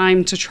good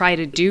time to try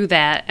to do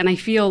that. And I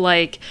feel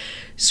like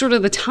sort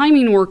of the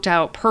timing worked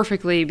out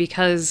perfectly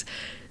because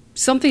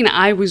something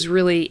I was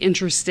really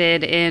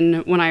interested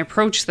in when I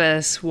approached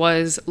this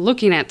was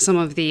looking at some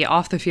of the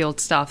off-the-field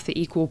stuff, the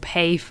equal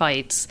pay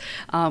fights,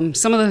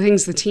 some of the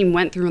things the team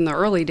went through in the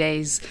early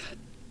days.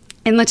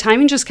 And the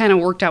timing just kind of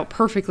worked out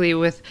perfectly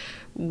with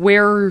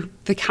where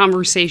the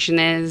conversation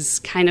is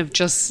kind of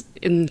just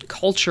in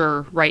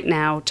culture right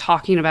now,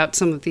 talking about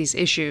some of these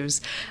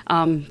issues.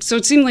 So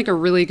it seemed like a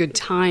really good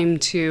time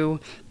to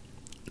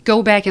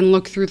go back and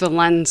look through the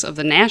lens of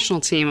the national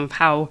team of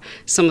how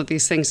some of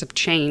these things have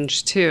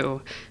changed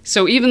too.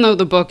 So even though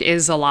the book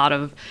is a lot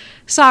of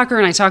soccer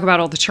and I talk about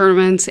all the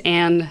tournaments,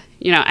 and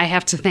I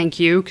have to thank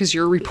you because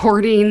your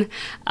reporting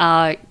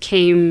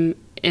came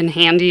in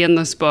handy in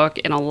this book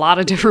in a lot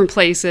of different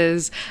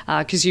places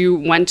because you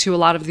went to a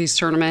lot of these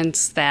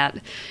tournaments that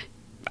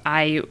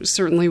I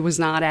certainly was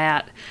not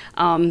at.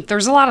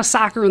 There's a lot of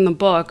soccer in the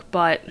book,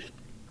 but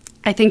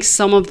I think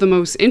some of the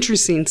most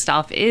interesting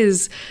stuff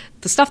is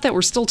the stuff that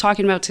we're still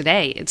talking about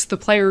today. It's the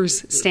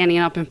players standing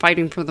up and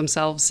fighting for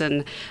themselves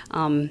and,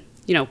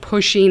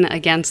 pushing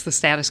against the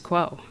status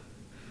quo.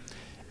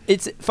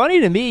 It's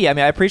funny to me. I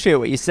appreciate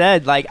what you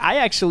said. Like, I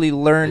actually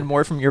learned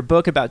more from your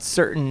book about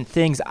certain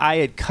things I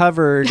had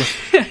covered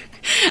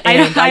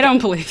I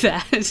don't believe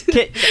that.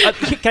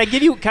 Can I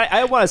give you?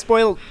 I don't want to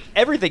spoil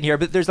everything here,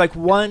 but there's like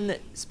one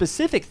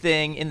specific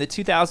thing in the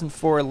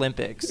 2004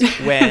 Olympics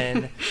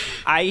when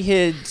I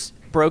had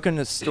broken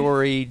a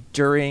story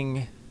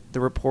during the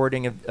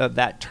reporting of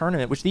that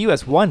tournament, which the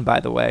U.S. won, by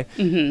the way,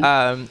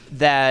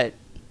 that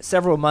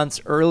several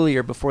months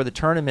earlier before the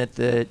tournament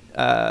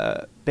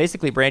that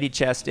basically Brandi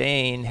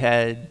Chastain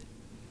had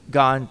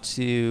gone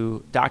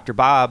to Dr.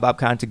 Bob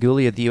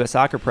Contiguglia, the U.S.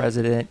 soccer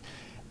president,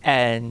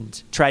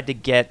 and tried to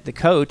get the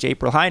coach,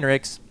 April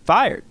Heinrichs,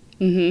 fired.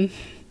 Mm-hmm.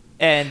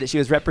 And she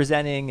was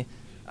representing,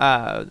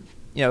 the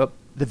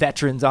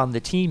veterans on the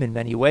team in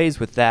many ways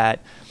with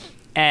that.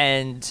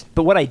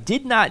 But what I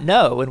did not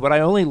know, and what I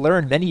only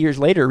learned many years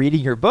later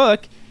reading your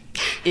book,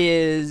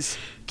 is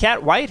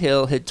Kat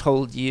Whitehill had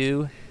told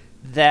you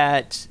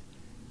that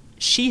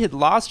she had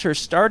lost her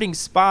starting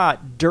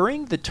spot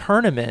during the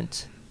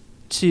tournament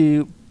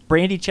to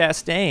Brandi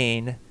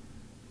Chastain,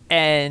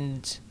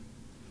 and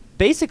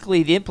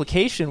basically the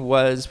implication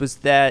was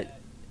that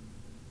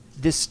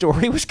this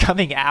story was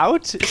coming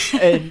out,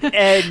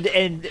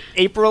 and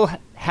April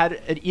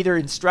had either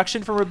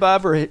instruction from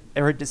above or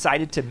had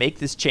decided to make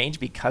this change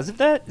because of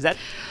that. Is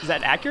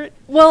that accurate?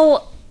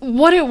 Well,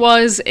 what it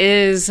was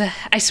is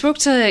I spoke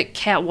to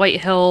Kat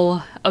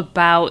Whitehill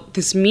about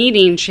this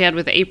meeting she had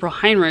with April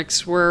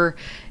Heinrichs where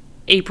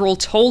April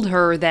told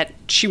her that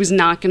she was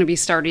not going to be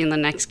starting the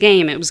next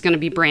game. It was going to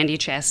be Brandi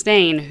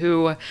Chastain,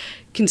 who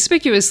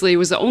conspicuously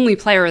was the only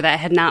player that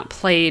had not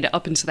played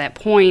up until that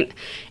point.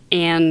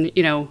 And,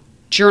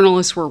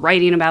 journalists were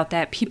writing about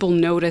that. People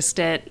noticed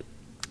it.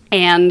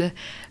 And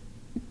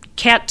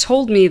Kat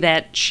told me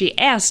that she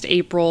asked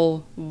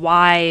April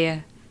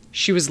why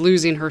she was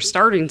losing her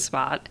starting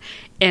spot.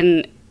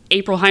 And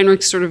April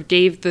Heinrichs sort of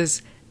gave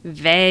this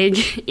vague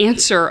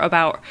answer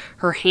about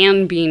her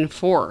hand being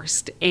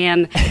forced.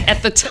 And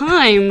at the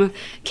time,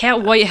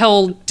 Kat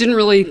Whitehill didn't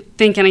really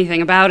think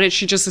anything about it.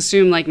 She just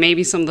assumed like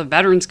maybe some of the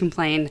veterans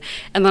complained.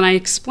 And then I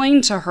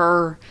explained to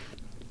her,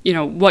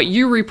 what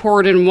you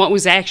reported and what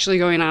was actually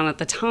going on at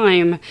the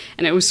time.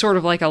 And it was sort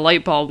of like a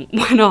light bulb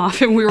went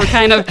off, and we were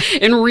kind of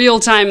in real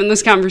time in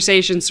this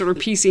conversation, sort of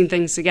piecing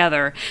things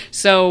together.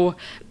 So,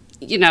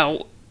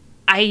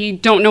 I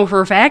don't know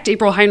for a fact.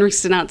 April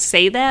Heinrichs did not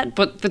say that,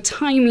 but the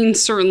timing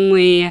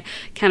certainly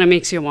kind of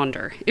makes you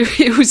wonder.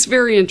 It was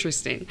very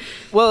interesting.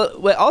 Well,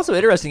 what also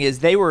interesting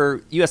is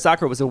U.S.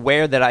 Soccer was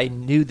aware that I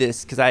knew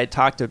this because I had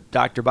talked to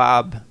Dr.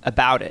 Bob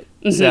about it.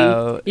 Mm-hmm.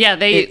 So yeah,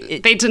 they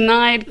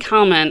denied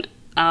comment.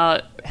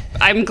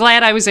 I'm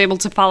glad I was able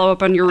to follow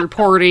up on your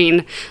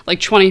reporting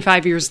like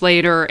 25 years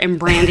later, and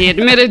Brandi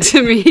admitted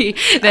to me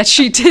that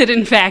she did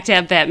in fact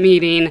have that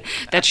meeting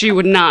that she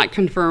would not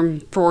confirm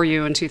for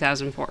you in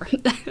 2004.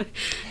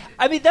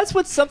 I mean, that's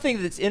what's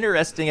something that's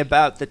interesting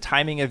about the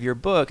timing of your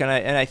book, and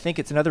I think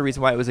it's another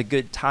reason why it was a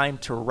good time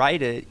to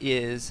write it,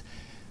 is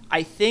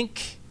I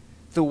think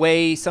the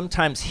way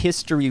sometimes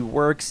history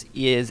works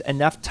is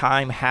enough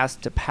time has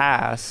to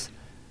pass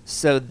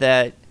so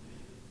that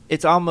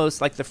it's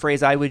almost like the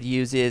phrase I would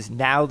use is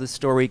now the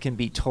story can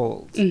be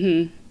told.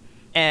 Mm-hmm.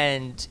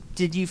 And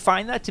did you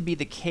find that to be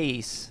the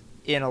case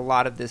in a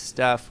lot of this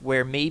stuff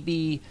where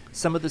maybe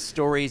some of the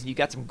stories, you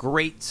got some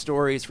great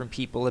stories from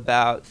people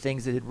about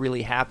things that had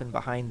really happened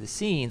behind the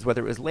scenes,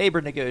 whether it was labor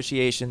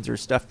negotiations or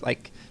stuff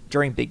like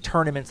during big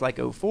tournaments like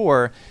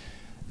 2004,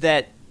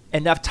 that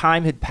enough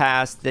time had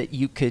passed that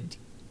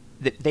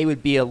that they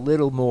would be a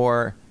little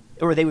more,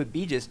 or they would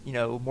be just,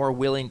 more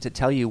willing to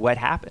tell you what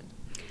happened?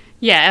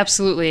 Yeah,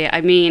 absolutely.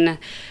 I mean,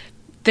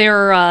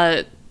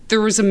 there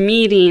was a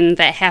meeting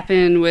that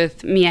happened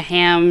with Mia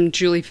Hamm,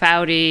 Julie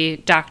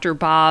Foudy, Dr.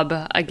 Bob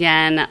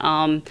again,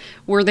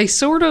 where they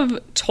sort of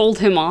told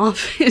him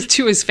off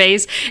to his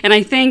face. And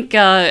I think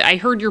I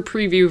heard your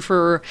preview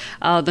for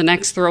the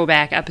next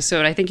Throwback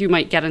episode. I think you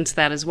might get into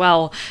that as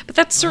well. But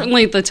that's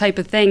certainly the type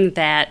of thing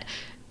that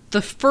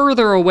the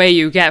further away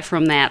you get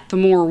from that, the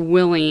more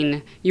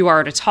willing you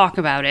are to talk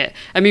about it.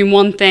 I mean,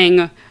 one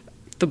thing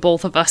the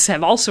both of us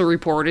have also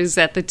reported is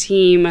that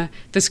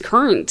this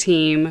current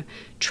team,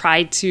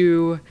 tried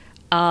to,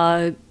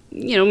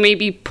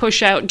 maybe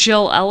push out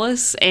Jill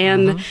Ellis,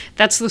 and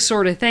that's the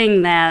sort of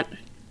thing that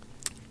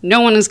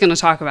no one is going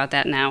to talk about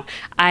that now.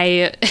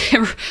 I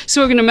have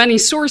spoken to many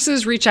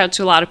sources, reached out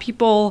to a lot of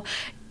people,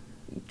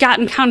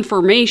 gotten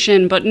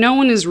confirmation, but no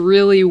one is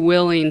really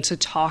willing to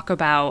talk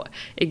about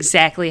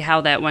exactly how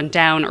that went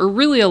down or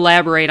really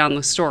elaborate on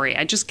the story.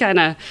 I just kind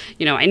of,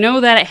 I know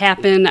that it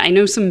happened. I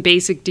know some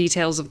basic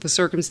details of the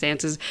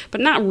circumstances, but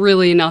not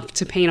really enough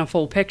to paint a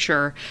full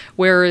picture.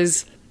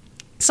 Whereas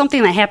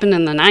something that happened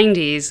in the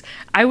 90s,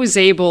 I was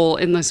able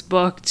in this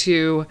book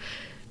to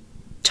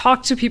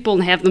talk to people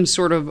and have them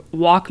sort of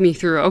walk me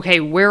through, okay,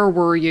 where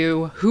were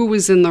you? Who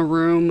was in the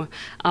room?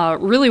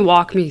 Really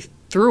walk me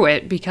through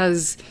it,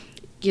 because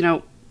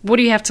what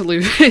do you have to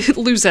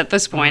lose at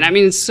this point? I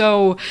mean, it's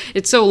so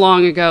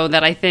long ago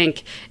that I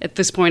think at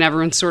this point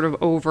everyone's sort of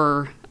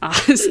over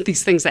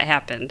these things that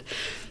happened.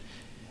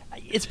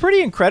 It's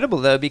pretty incredible,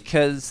 though,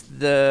 because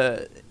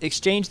the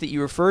exchange that you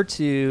referred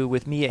to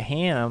with Mia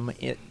Hamm,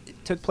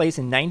 took place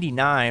in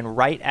 '99,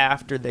 right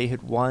after they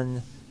had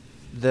won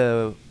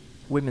the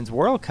Women's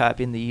World Cup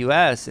in the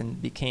U.S.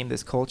 and became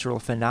this cultural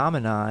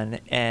phenomenon.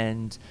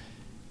 And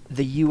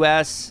the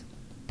U.S.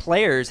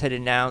 players had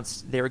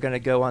announced they were going to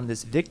go on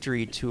this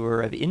victory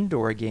tour of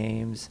indoor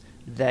games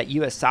that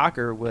U.S.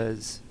 Soccer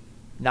was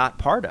not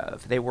part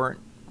of. They weren't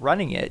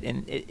running it.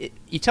 And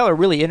you tell a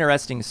really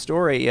interesting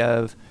story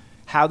of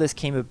how this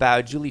came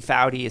about. Julie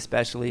Foudy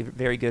especially,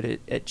 very good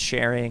at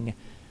sharing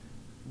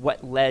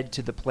what led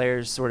to the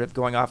players sort of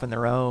going off on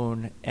their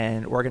own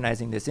and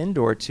organizing this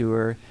indoor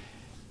tour.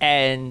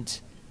 And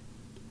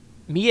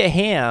Mia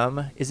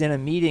Hamm is in a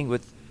meeting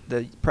with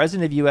the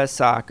president of U.S.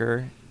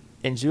 Soccer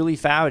and Julie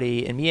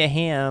Foudy, and Mia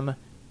Hamm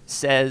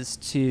says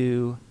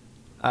to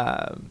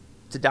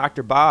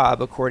Dr.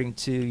 Bob, according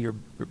to your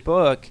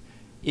book,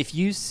 if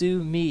you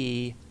sue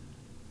me,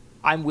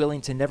 I'm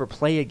willing to never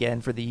play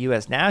again for the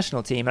U.S.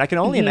 national team. And I can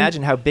only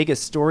imagine how big a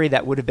story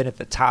that would have been at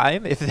the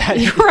time if that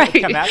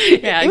had come out.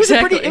 Yeah,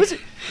 exactly. It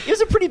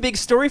was a pretty big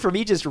story for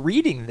me just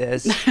reading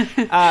this.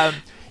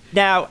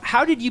 Now,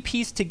 how did you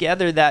piece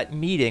together that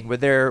meeting? Were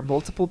there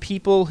multiple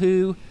people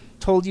who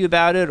told you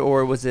about it,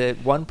 or was it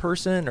one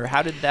person, or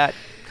how did that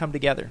come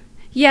together?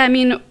 Yeah, I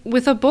mean,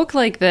 with a book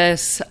like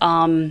this,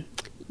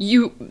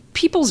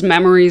 people's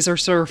memories are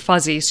sort of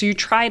fuzzy, so you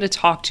try to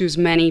talk to as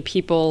many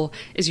people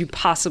as you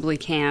possibly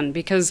can,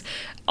 because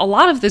a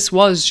lot of this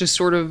was just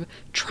sort of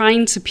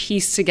trying to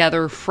piece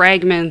together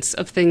fragments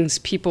of things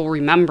people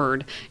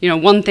remembered. You know,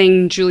 one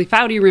thing Julie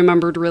Foudy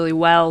remembered really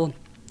well,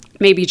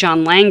 maybe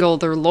John Langle,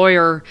 their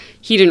lawyer,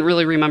 he didn't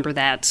really remember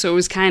that. So it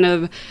was kind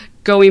of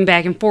going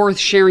back and forth,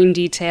 sharing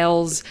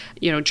details,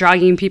 you know,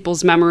 jogging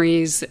people's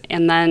memories,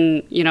 and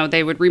then, you know,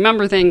 they would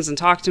remember things and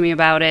talk to me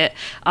about it.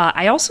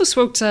 I also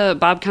spoke to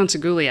Bob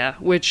Conteguglia,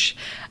 which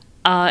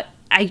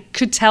I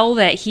could tell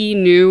that he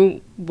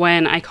knew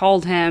when I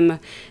called him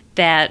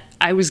that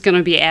I was going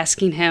to be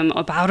asking him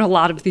about a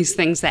lot of these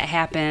things that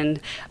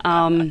happened.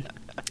 And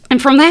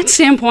from that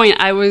standpoint,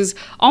 I was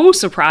almost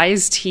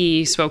surprised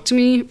he spoke to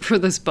me for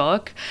this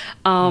book.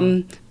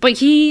 But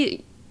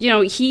he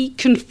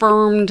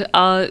confirmed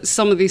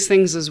some of these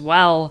things as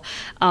well.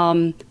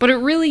 But it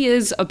really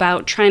is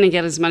about trying to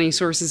get as many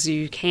sources as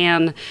you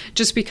can,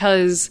 just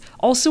because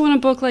also in a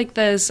book like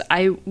this,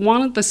 I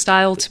wanted the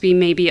style to be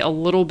maybe a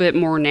little bit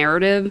more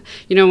narrative.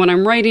 You know, when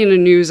I'm writing a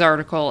news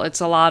article,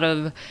 it's a lot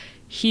of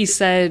he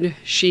said,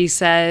 she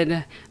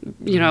said,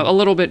 you know, a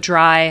little bit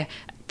dry.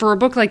 For a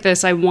book like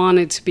this, I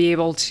wanted to be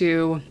able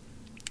to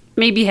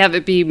maybe have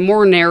it be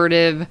more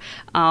narrative,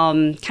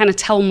 kind of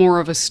tell more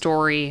of a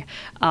story.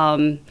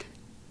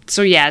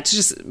 So yeah, it's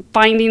just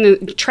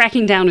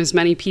tracking down as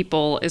many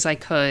people as I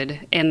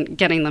could and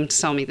getting them to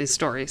tell me these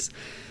stories.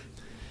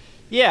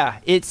 Yeah,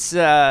 it's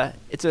a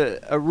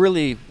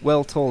really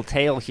well-told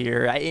tale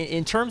here.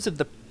 In terms of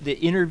the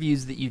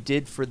interviews that you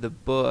did for the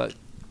book,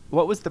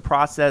 what was the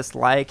process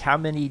like? How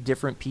many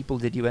different people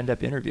did you end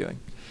up interviewing?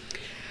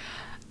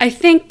 I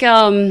think,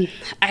 I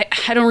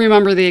don't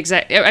remember the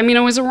exact, I mean,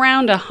 it was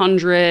around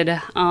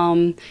 100,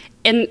 and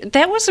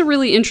that was a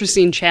really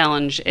interesting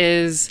challenge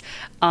is,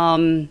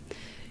 you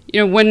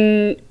know,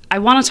 when I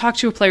want to talk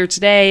to a player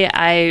today,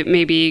 I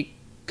maybe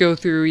go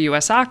through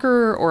U.S.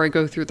 Soccer or I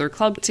go through their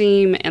club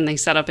team and they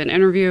set up an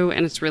interview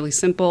and it's really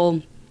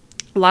simple.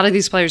 A lot of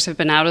these players have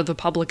been out of the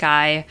public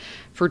eye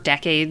for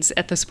decades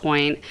at this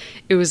point.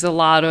 It was a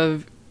lot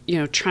of, you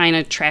know, trying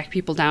to track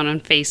people down on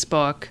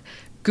Facebook,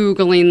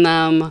 Googling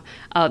them.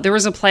 There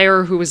was a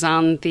player who was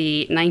on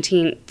the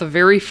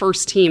very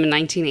first team in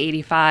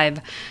 1985.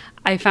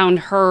 I found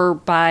her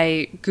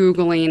by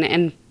Googling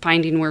and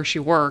finding where she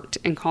worked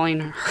and calling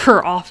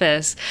her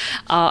office.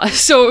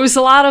 So it was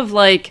a lot of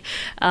like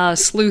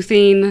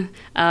sleuthing.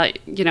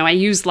 You know, I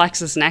used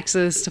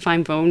LexisNexis to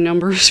find phone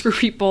numbers for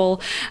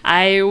people.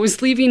 I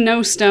was leaving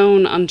no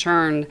stone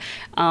unturned.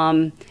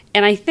 And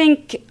I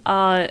think,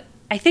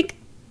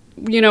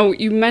 you know,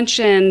 you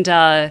mentioned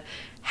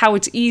how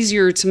it's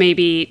easier to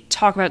maybe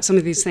talk about some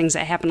of these things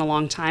that happened a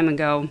long time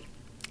ago.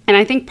 And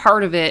I think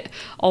part of it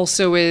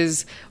also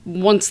is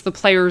once the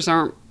players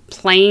aren't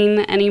playing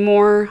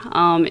anymore,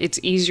 it's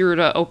easier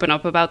to open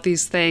up about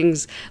these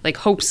things. Like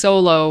Hope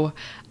Solo,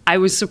 I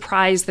was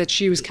surprised that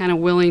she was kind of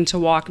willing to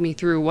walk me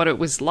through what it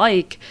was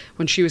like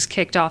when she was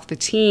kicked off the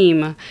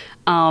team.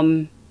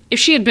 If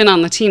she had been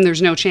on the team,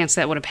 there's no chance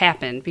that would have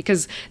happened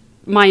because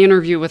my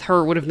interview with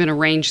her would have been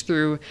arranged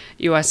through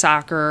U.S.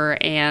 Soccer,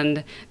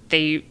 and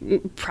they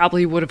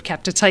probably would have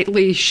kept a tight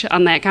leash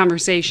on that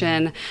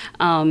conversation.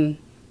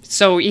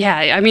 So,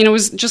 yeah, I mean, it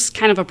was just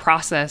kind of a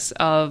process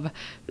of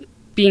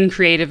being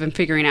creative and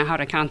figuring out how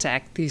to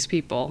contact these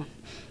people.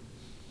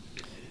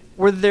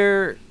 Were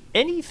there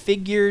any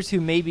figures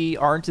who maybe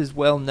aren't as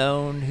well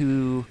known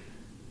who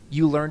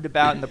you learned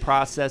about in the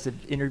process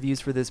of interviews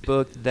for this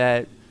book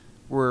that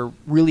were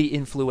really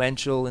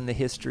influential in the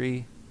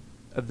history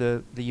of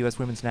the U.S.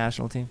 women's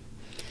national team?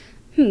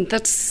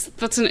 That's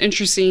an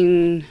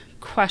interesting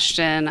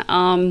question.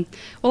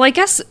 Well, I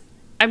guess,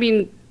 I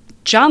mean,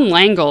 John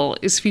Langle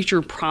is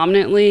featured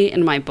prominently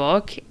in my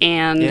book,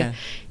 and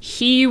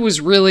he was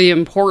really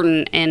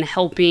important in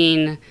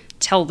helping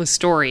tell the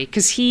story,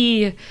 because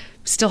he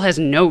still has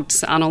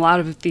notes on a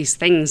lot of these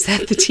things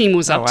that the team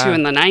was up to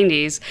in the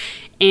 90s.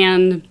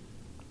 And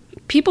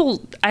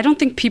I don't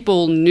think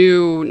people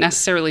knew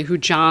necessarily who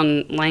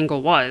John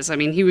Langle was. I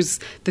mean, he was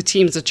the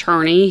team's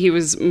attorney. He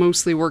was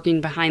mostly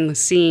working behind the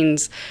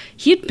scenes.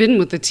 He had been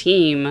with the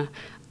team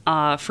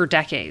for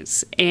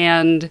decades,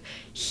 and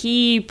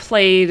he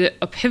played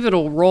a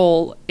pivotal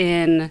role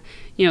in,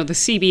 the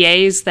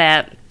CBAs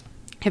that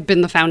have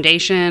been the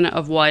foundation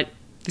of what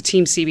the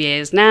team CBA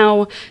is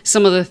now.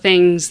 Some of the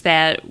things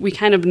that we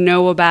kind of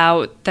know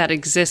about that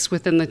exists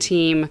within the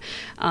team,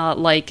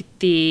 like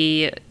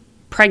the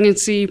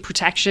pregnancy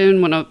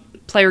protection. When a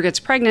player gets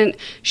pregnant,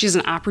 she has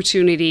an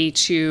opportunity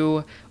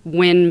to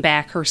win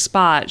back her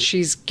spot.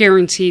 She's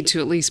guaranteed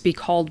to at least be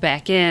called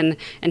back in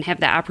and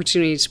have the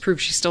opportunity to prove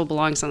she still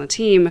belongs on the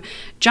team.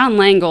 John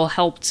Langle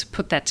helped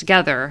put that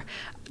together.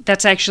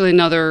 That's actually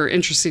another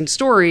interesting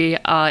story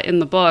in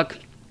the book,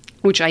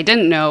 which I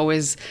didn't know,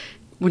 is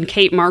when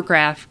Kate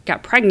Markgraf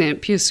got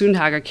pregnant, Pia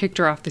Sundhage kicked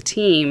her off the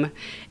team,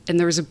 and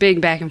there was a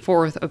big back and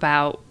forth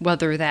about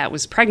whether that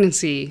was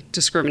pregnancy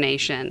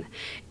discrimination.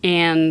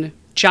 And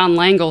John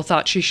Langle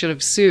thought she should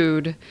have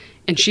sued,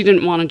 and she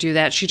didn't want to do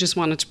that. She just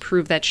wanted to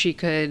prove that she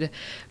could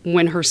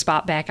win her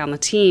spot back on the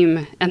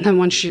team. And then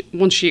once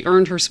she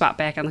earned her spot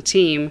back on the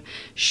team,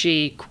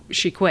 she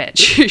quit.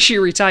 She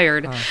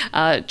retired,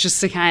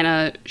 just to kind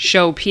of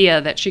show Pia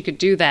that she could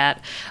do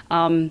that.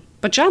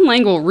 But John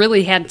Langle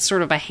really had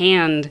sort of a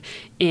hand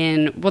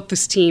in what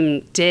this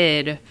team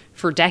did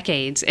for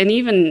decades. And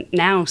even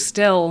now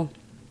still,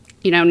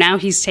 now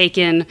he's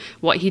taken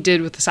what he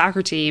did with the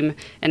soccer team,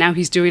 and now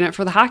he's doing it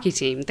for the hockey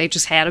team. They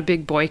just had a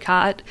big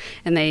boycott,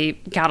 and they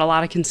got a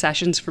lot of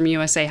concessions from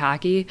USA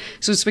Hockey.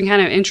 So it's been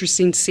kind of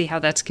interesting to see how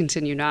that's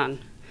continued on.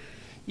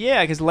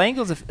 Yeah, because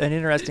Langle's an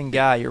interesting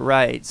guy. You're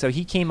right. So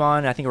he came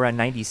on, I think, around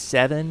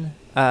 97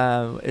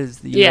 as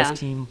the U.S.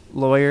 team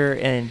lawyer,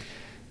 and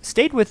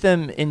stayed with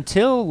them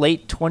until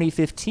late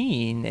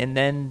 2015, and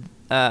then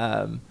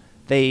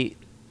they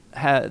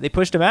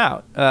pushed him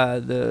out,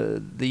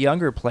 the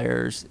younger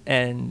players,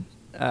 and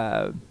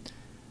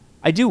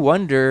I do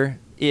wonder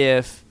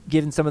if,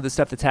 given some of the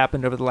stuff that's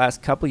happened over the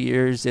last couple of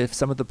years, if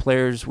some of the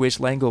players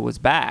wish Langle was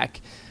back.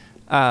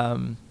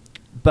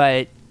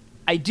 But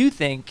I do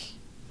think,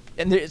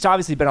 and there's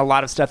obviously been a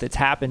lot of stuff that's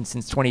happened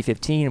since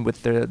 2015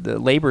 with the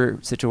labor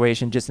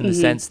situation, just in the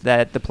sense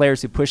that the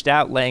players who pushed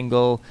out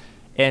Langle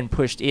and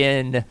pushed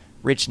in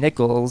Rich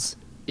Nichols,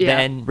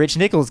 then Rich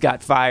Nichols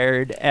got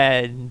fired,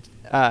 and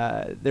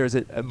there was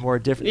a more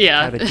different,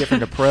 kind of a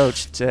different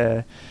approach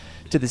to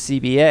the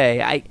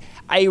CBA.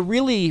 I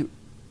really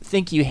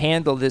think you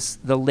handle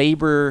the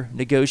labor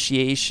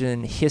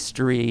negotiation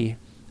history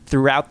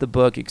throughout the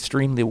book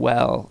extremely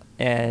well,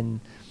 and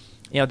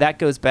that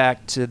goes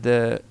back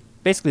to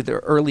basically the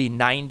early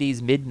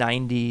 90s, mid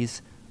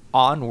 90s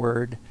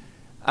onward,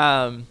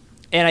 and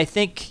I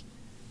think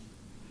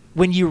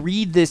when you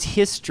read this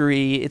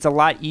history, it's a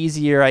lot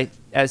easier,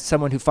 as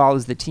someone who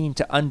follows the team,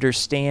 to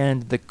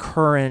understand the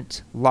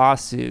current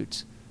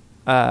lawsuit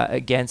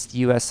against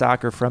U.S.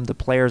 Soccer from the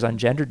players on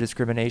gender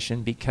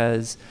discrimination,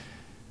 because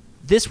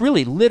this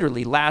really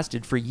literally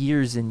lasted for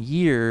years and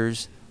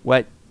years,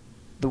 what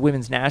the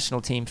women's national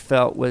team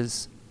felt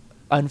was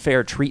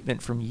unfair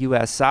treatment from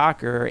U.S.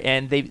 Soccer.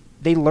 And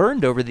they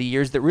learned over the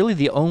years that really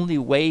the only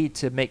way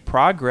to make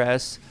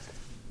progress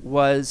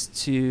was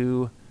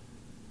to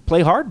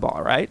play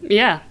hardball, right?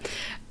 Yeah.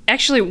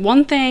 Actually,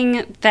 one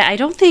thing that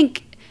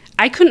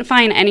I couldn't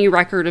find any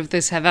record of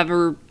this have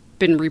ever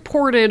been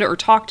reported or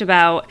talked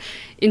about.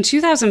 In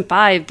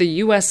 2005, the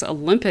U.S.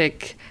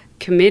 Olympic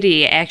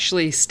Committee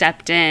actually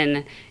stepped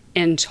in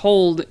and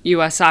told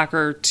U.S.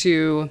 Soccer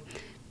to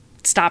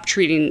stop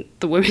treating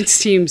the women's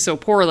team so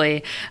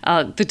poorly.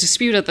 The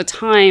dispute at the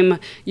time,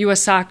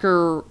 U.S.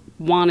 Soccer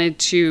wanted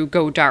to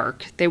go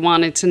dark. They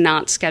wanted to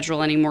not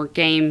schedule any more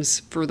games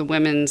for the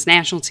women's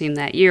national team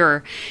that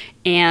year.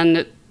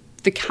 And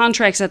the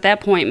contracts at that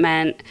point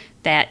meant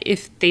that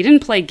if they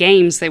didn't play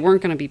games, they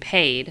weren't going to be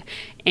paid.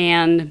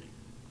 And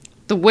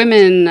the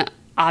women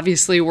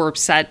obviously were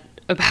upset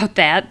about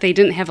that. They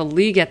didn't have a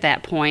league at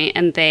that point,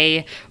 and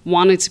they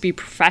wanted to be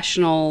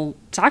professional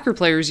soccer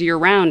players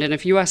year-round. And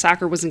if U.S.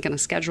 Soccer wasn't going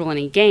to schedule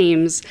any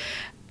games,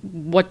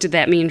 what did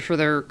that mean for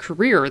their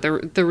career?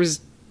 There was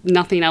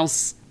nothing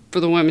else for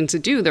the women to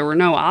do. There were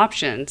no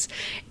options.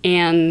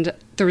 And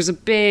there was a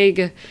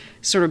big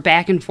sort of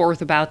back and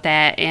forth about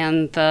that,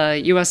 and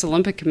the U.S.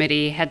 Olympic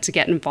Committee had to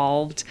get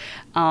involved.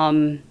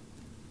 And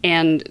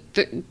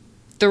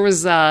there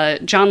was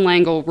John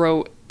Langle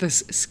wrote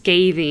this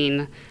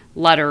scathing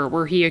letter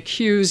where he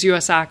accused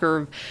U.S. Soccer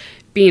of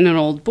being an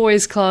old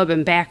boys club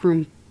and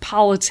backroom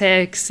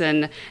politics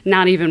and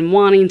not even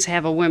wanting to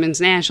have a women's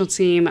national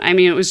team. I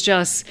mean, it was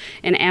just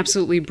an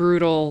absolutely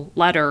brutal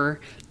letter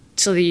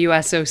to the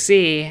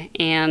USOC,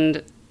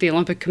 and the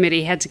Olympic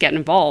Committee had to get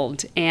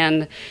involved.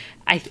 And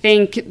I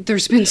think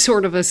there's been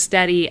sort of a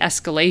steady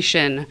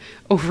escalation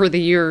over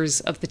the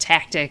years of the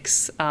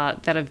tactics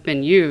that have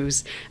been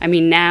used. I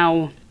mean,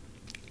 now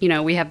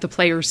we have the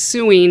players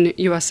suing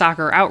U.S.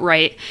 Soccer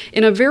outright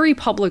in a very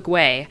public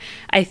way.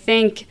 I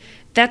think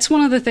that's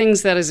one of the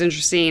things that is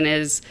interesting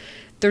is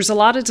there's a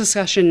lot of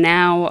discussion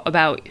now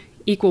about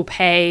equal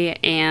pay,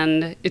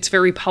 and it's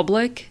very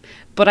public.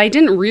 But I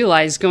didn't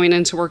realize going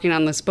into working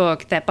on this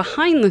book that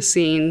behind the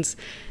scenes,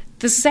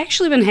 this has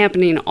actually been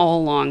happening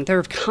all along. There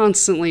have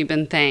constantly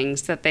been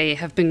things that they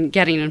have been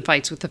getting in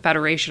fights with the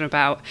Federation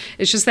about.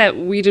 It's just that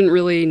we didn't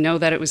really know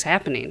that it was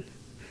happening.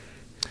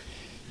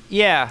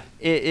 Yeah,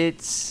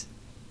 it's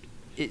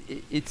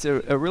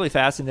a really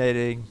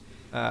fascinating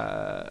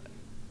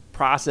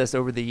process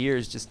over the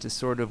years just to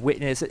sort of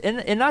witness it.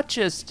 And not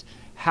just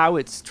how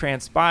it's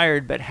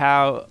transpired, but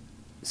how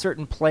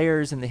certain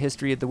players in the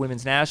history of the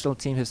women's national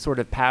team have sort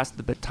of passed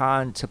the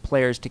baton to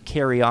players to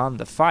carry on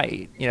the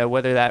fight.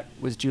 Whether that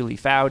was Julie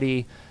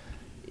Foudy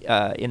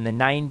in the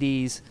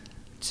 90s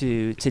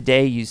to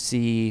today, you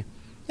see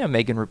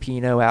Megan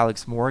Rapinoe,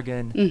 Alex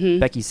Morgan,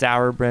 Becky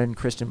Sauerbrunn,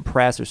 Kristen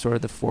Press are sort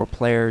of the four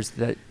players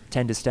that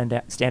tend to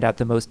stand out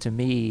the most to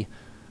me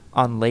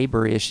on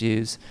labor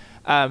issues.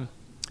 Now,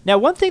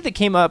 one thing that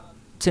came up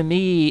to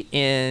me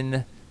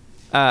in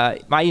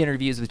my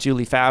interviews with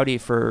Julie Foudy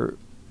for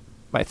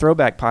my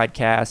Throwback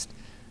podcast,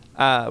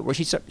 where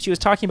she was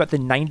talking about the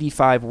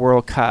 95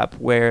 World Cup,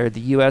 where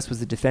the U.S.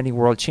 was the defending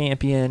world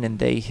champion and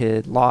they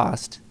had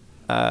lost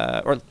in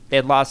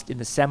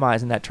the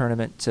semis in that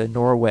tournament to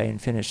Norway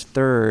and finished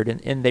third.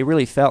 And they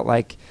really felt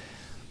like,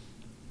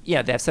 they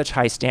have such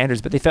high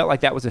standards, but they felt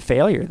like that was a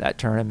failure, that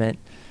tournament.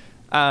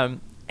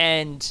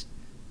 And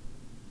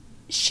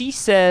she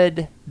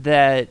said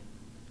that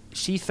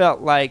she felt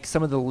like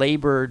some of the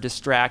labor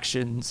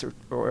distractions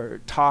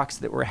or talks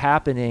that were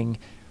happening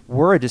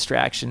were a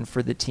distraction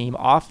for the team.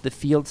 Off the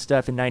field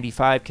stuff in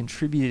 95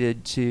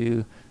 contributed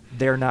to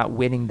their not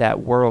winning that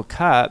World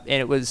Cup.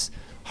 And it was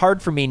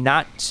hard for me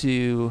not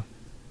to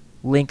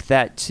link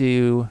that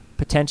to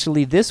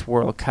potentially this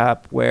World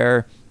Cup,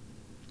 where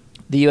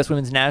the U.S.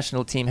 women's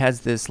national team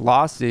has this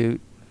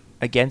lawsuit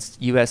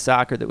against U.S.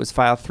 Soccer that was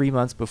filed 3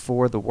 months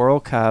before the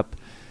World Cup.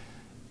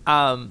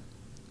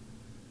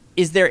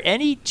 Is there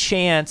any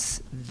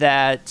chance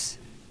that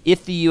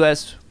if the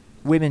U.S.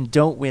 women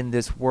don't win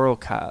this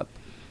World Cup,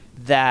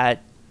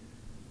 that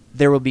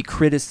there will be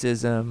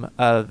criticism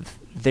of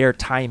their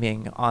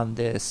timing on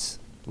this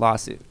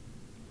lawsuit?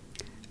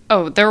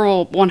 Oh, there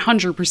will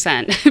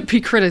 100%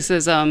 be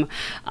criticism.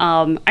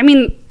 I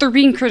mean, they're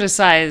being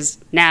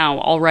criticized now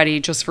already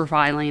just for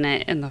filing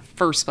it in the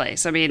first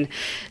place. I mean,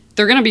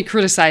 they're going to be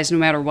criticized no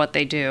matter what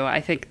they do.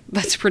 I think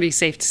that's pretty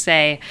safe to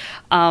say.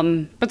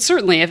 But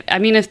certainly,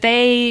 if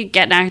they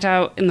get knocked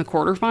out in the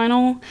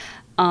quarterfinal,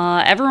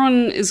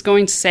 everyone is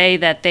going to say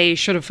that they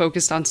should have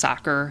focused on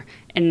soccer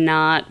and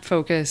not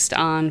focused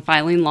on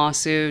filing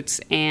lawsuits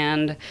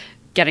and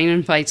getting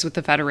in fights with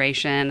the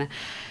Federation.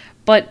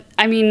 But,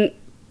 I mean,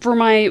 for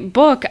my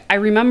book, I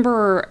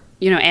remember,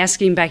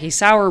 asking Becky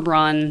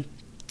Sauerbrunn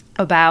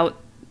about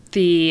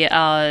the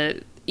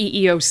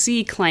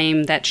EEOC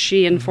claim that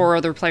she and four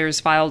other players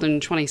filed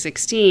in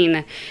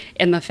 2016,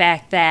 and the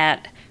fact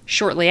that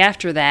shortly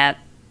after that,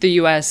 the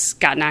U.S.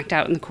 got knocked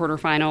out in the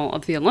quarterfinal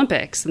of the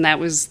Olympics, and that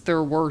was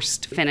their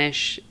worst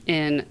finish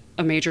in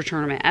a major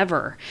tournament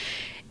ever.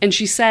 And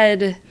she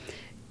said,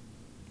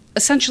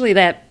 essentially,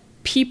 that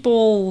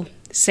people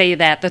say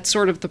that's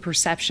sort of the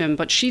perception,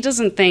 but she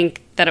doesn't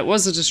think that it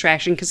was a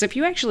distraction, because if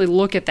you actually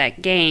look at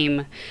that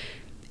game,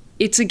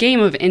 it's a game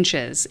of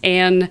inches.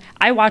 And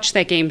I watched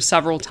that game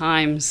several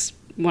times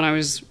when I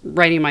was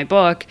writing my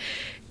book.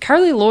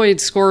 Carly Lloyd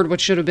scored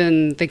what should have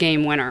been the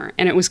game winner,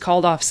 and it was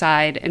called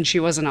offside, and she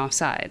wasn't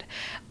offside.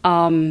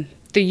 The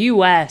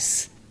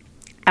U.S.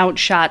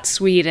 outshot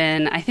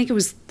Sweden. I think it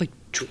was like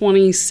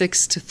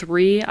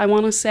 26-3, I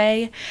want to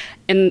say.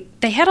 And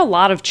they had a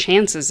lot of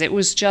chances. It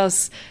was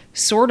just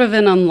sort of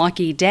an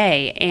unlucky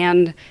day.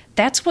 And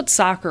that's what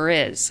soccer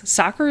is.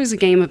 Soccer is a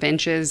game of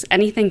inches.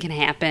 Anything can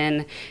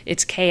happen.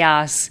 It's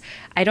chaos.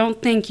 I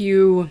don't think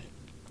you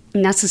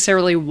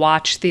necessarily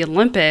watch the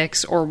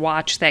Olympics or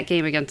watch that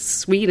game against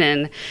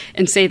Sweden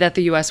and say that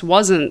the U.S.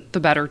 wasn't the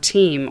better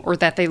team, or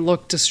that they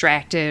looked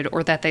distracted,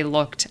 or that they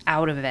looked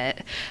out of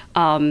it.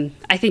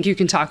 I think you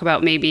can talk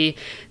about maybe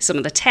some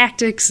of the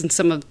tactics and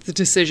some of the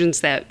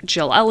decisions that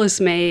Jill Ellis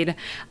made.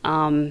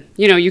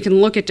 You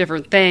can look at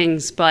different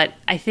things, but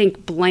I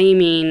think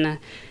blaming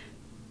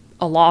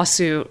a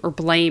lawsuit or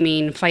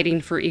blaming fighting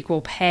for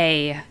equal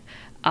pay,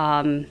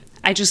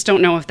 I just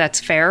don't know if that's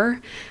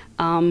fair.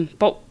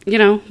 But,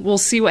 we'll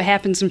see what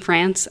happens in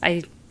France.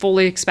 I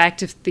fully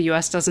expect if the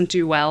U.S. doesn't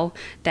do well,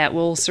 that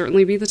will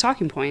certainly be the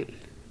talking point.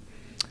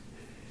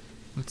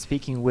 I'm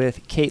speaking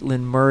with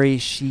Caitlin Murray.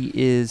 She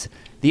is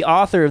the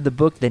author of the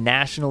book, The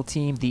National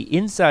Team, The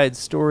Inside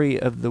Story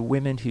of the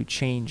Women Who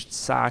Changed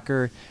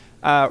Soccer.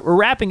 We're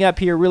wrapping up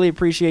here. Really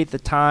appreciate the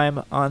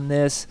time on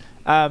this.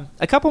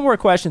 A couple more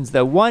questions,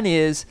 though. One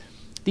is,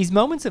 these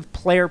moments of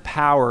player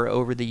power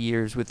over the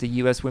years with the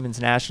U.S. women's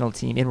national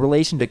team in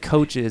relation to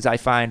coaches I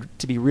find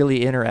to be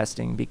really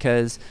interesting,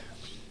 because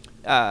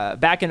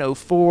back in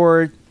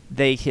 2004,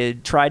 they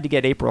had tried to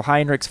get April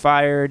Heinrichs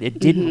fired. It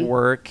didn't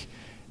work.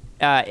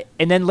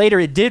 And then later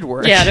it did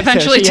work. Yeah, it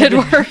eventually did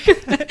work.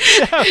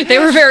 They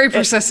were very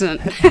persistent.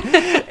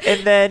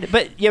 And then,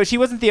 but she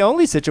wasn't the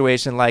only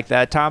situation like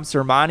that. Tom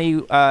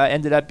Sermanni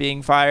ended up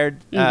being fired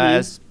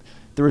as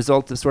the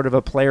result of sort of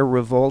a player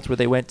revolt where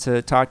they went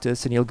to talk to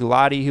Sunil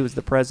Gulati, who was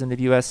the president of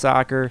U.S.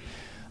 Soccer.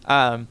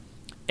 And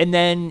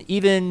then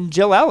even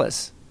Jill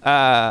Ellis,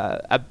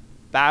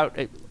 about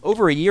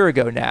over a year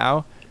ago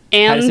now,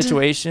 had a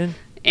situation.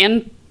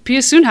 And Pia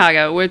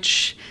Sundhage,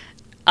 which...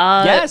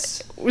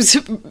 yes, was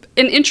an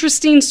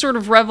interesting sort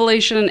of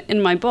revelation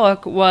in my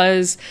book.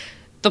 Was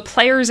the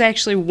players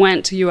actually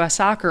went to U.S.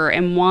 Soccer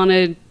and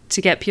wanted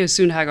to get Pia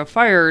Sundhage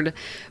fired,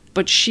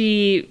 but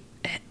she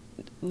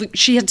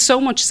had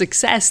so much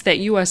success that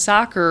U.S.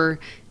 Soccer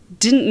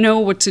didn't know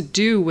what to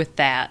do with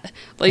that.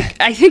 Like,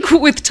 I think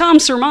with Tom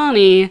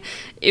Sermanni,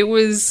 it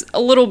was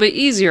a little bit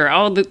easier.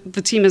 Oh,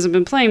 the team hasn't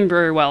been playing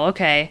very well.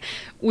 Okay.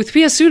 With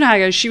Pia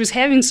Sundhage, she was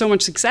having so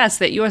much success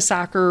that U.S.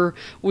 Soccer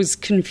was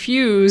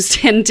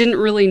confused and didn't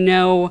really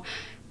know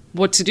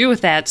what to do with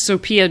that. So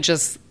Pia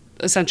just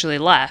essentially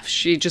left.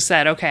 She just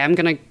said, okay, I'm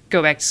going to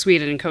go back to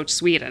Sweden and coach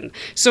Sweden.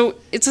 So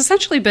it's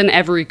essentially been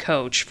every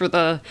coach for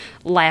the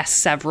last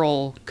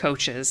several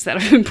coaches that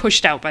have been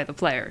pushed out by the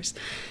players.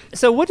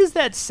 So what does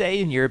that say,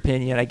 in your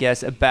opinion, I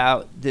guess,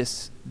 about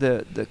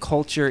the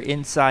culture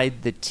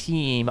inside the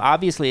team?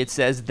 Obviously, it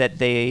says that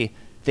they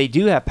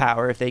do have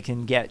power if they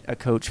can get a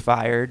coach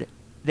fired.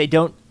 They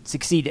don't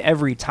succeed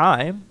every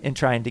time in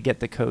trying to get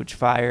the coach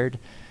fired,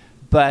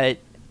 but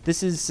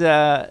this is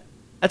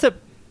that's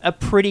a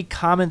pretty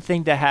common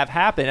thing to have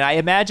happen. And I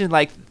imagine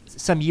like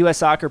some U.S.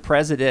 Soccer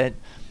president,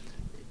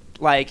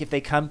 like if they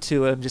come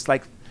to him, just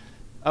like,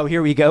 oh,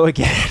 here we go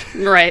again.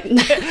 Right.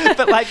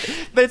 but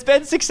it's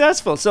been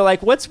successful. So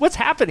like, what's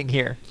happening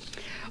here?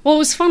 Well, it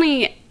was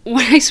funny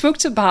when I spoke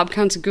to Bob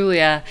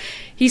Contaguglia.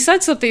 He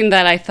said something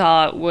that I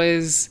thought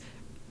was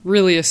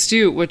really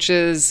astute, which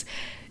is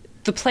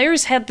the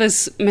players had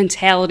this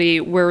mentality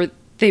where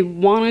they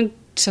wanted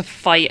to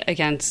fight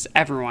against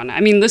everyone.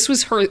 I mean, this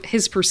was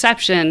his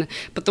perception,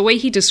 but the way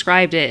he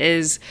described it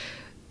is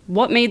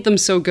what made them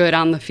so good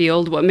on the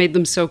field, what made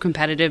them so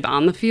competitive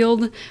on the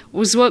field,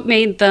 was what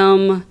made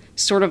them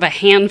sort of a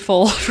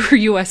handful for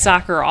U.S.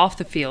 Soccer off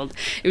the field.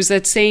 It was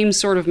that same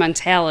sort of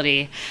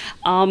mentality.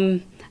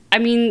 I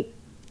mean,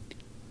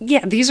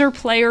 yeah, these are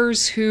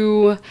players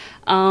who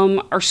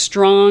are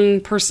strong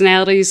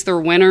personalities. They're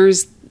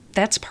winners.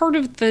 That's part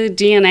of the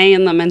DNA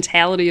and the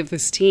mentality of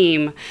this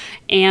team.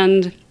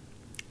 And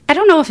I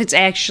don't know if it's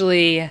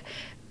actually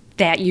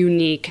that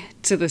unique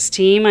to this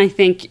team. I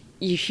think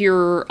you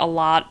hear a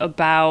lot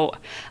about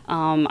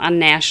on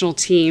national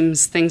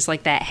teams, things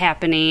like that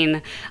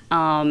happening.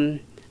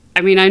 I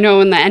mean, I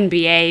know in the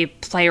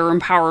NBA, player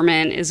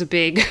empowerment is a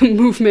big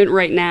movement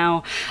right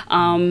now.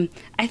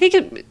 I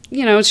think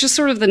it's just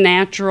sort of the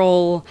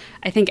natural,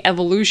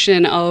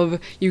 evolution of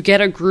you get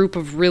a group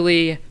of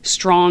really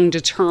strong,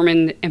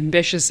 determined,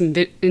 ambitious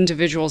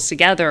individuals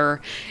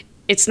together.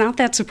 It's not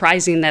that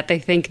surprising that they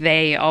think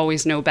they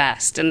always know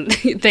best and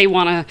they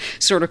want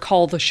to sort of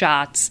call the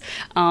shots.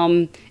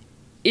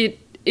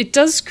 It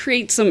does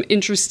create some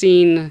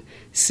interesting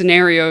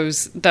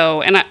scenarios,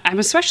 though, and I'm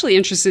especially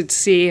interested to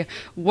see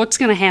what's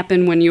going to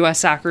happen when U.S.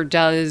 Soccer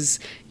does,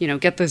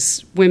 get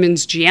this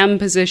women's GM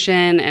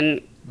position.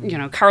 And,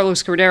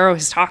 Carlos Cordero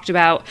has talked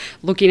about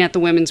looking at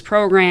the women's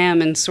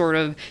program and sort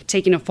of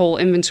taking a full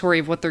inventory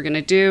of what they're going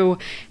to do,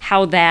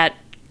 how that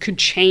could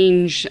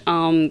change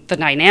the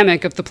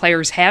dynamic of the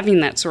players having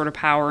that sort of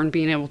power and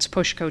being able to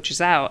push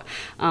coaches out.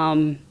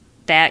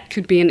 That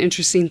could be an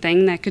interesting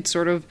thing that could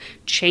sort of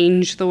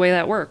change the way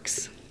that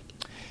works.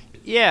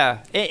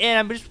 Yeah, and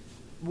I'm just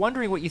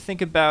wondering what you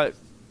think about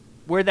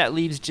where that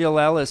leaves Jill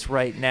Ellis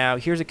right now.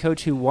 Here's a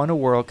coach who won a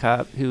World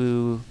Cup,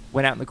 who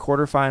went out in the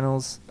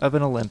quarterfinals of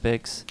an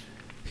Olympics,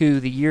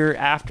 who the year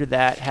after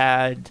that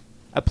had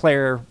a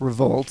player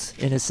revolt,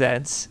 in a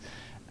sense,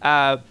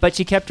 but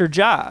she kept her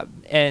job.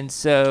 And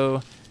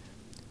so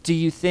do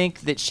you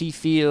think that she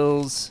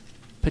feels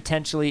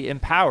potentially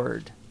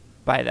empowered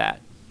by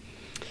that?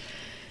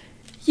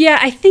 Yeah,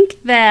 I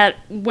think that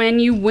when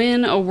you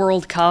win a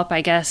World Cup,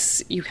 I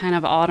guess you kind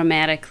of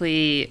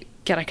automatically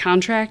get a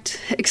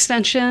contract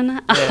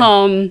extension.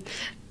 Yeah.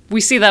 We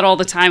see that all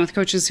the time with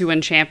coaches who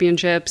win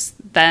championships.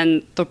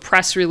 Then the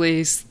press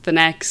release the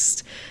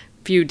next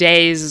few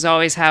days is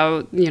always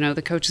how,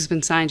 the coach has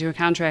been signed to a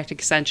contract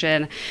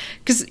extension.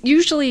 Because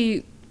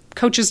usually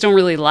coaches don't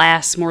really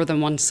last more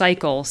than one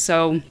cycle.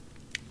 So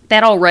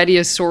that already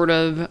is sort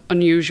of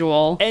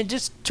unusual. And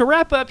just to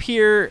wrap up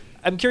here,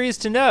 I'm curious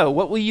to know,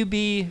 what will you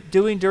be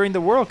doing during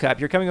the World Cup?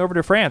 You're coming over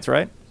to France,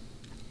 right?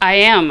 I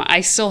am.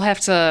 I still have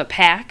to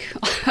pack.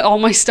 All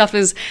my stuff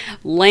is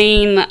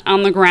laying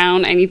on the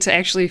ground. I need to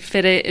actually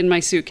fit it in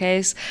my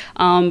suitcase.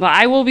 But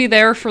I will be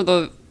there for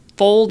the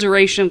full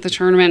duration of the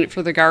tournament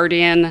for The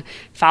Guardian,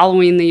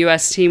 following the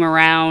U.S. team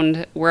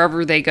around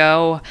wherever they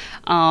go.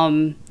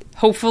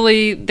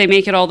 Hopefully they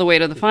make it all the way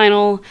to the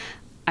final.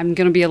 I'm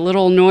going to be a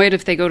little annoyed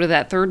if they go to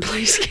that third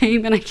place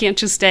game and I can't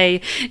just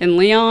stay in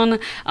Lyon,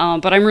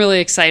 but I'm really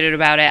excited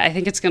about it. I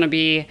think it's going to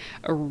be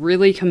a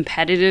really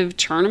competitive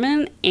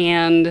tournament,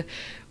 and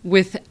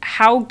with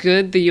how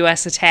good the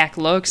U.S. attack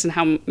looks and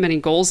how many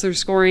goals they're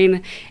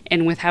scoring,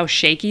 and with how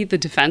shaky the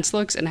defense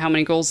looks and how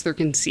many goals they're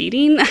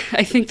conceding,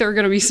 I think there are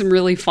going to be some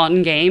really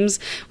fun games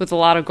with a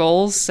lot of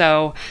goals,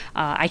 so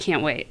I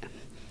can't wait.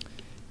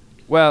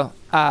 Well,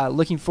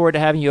 looking forward to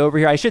having you over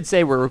here. I should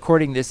say we're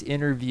recording this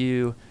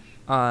interview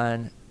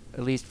on,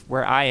 at least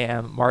where I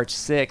am, March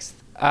 6th.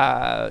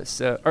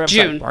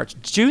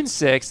 June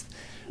 6th.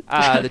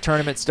 The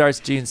tournament starts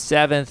June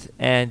 7th,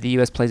 and the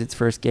U.S. plays its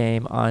first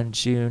game on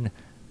June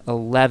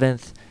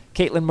 11th.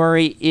 Caitlin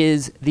Murray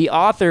is the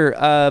author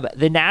of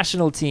The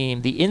National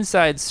Team, the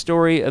inside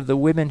story of the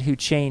women who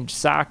changed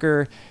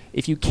soccer.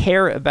 If you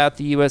care about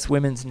the U.S.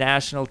 women's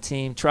national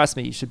team, trust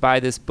me, you should buy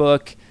this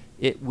book.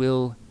 It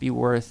will be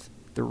worth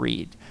the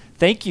read.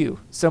 Thank you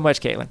so much,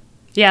 Caitlin.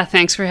 Yeah,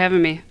 thanks for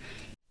having me.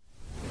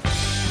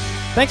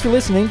 Thanks for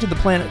listening to the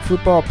Planet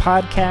Football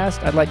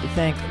Podcast. I'd like to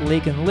thank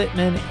Laken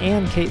Littman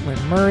and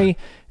Caitlin Murray,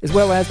 as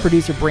well as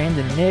producer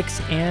Brandon Nix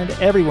and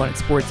everyone at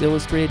Sports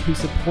Illustrated who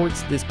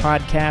supports this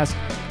podcast.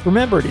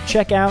 Remember to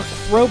check out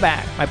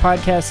Throwback, my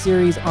podcast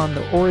series on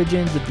the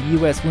origins of the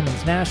U.S.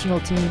 women's national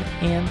team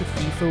and the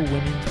FIFA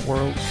Women's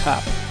World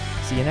Cup.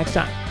 See you next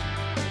time.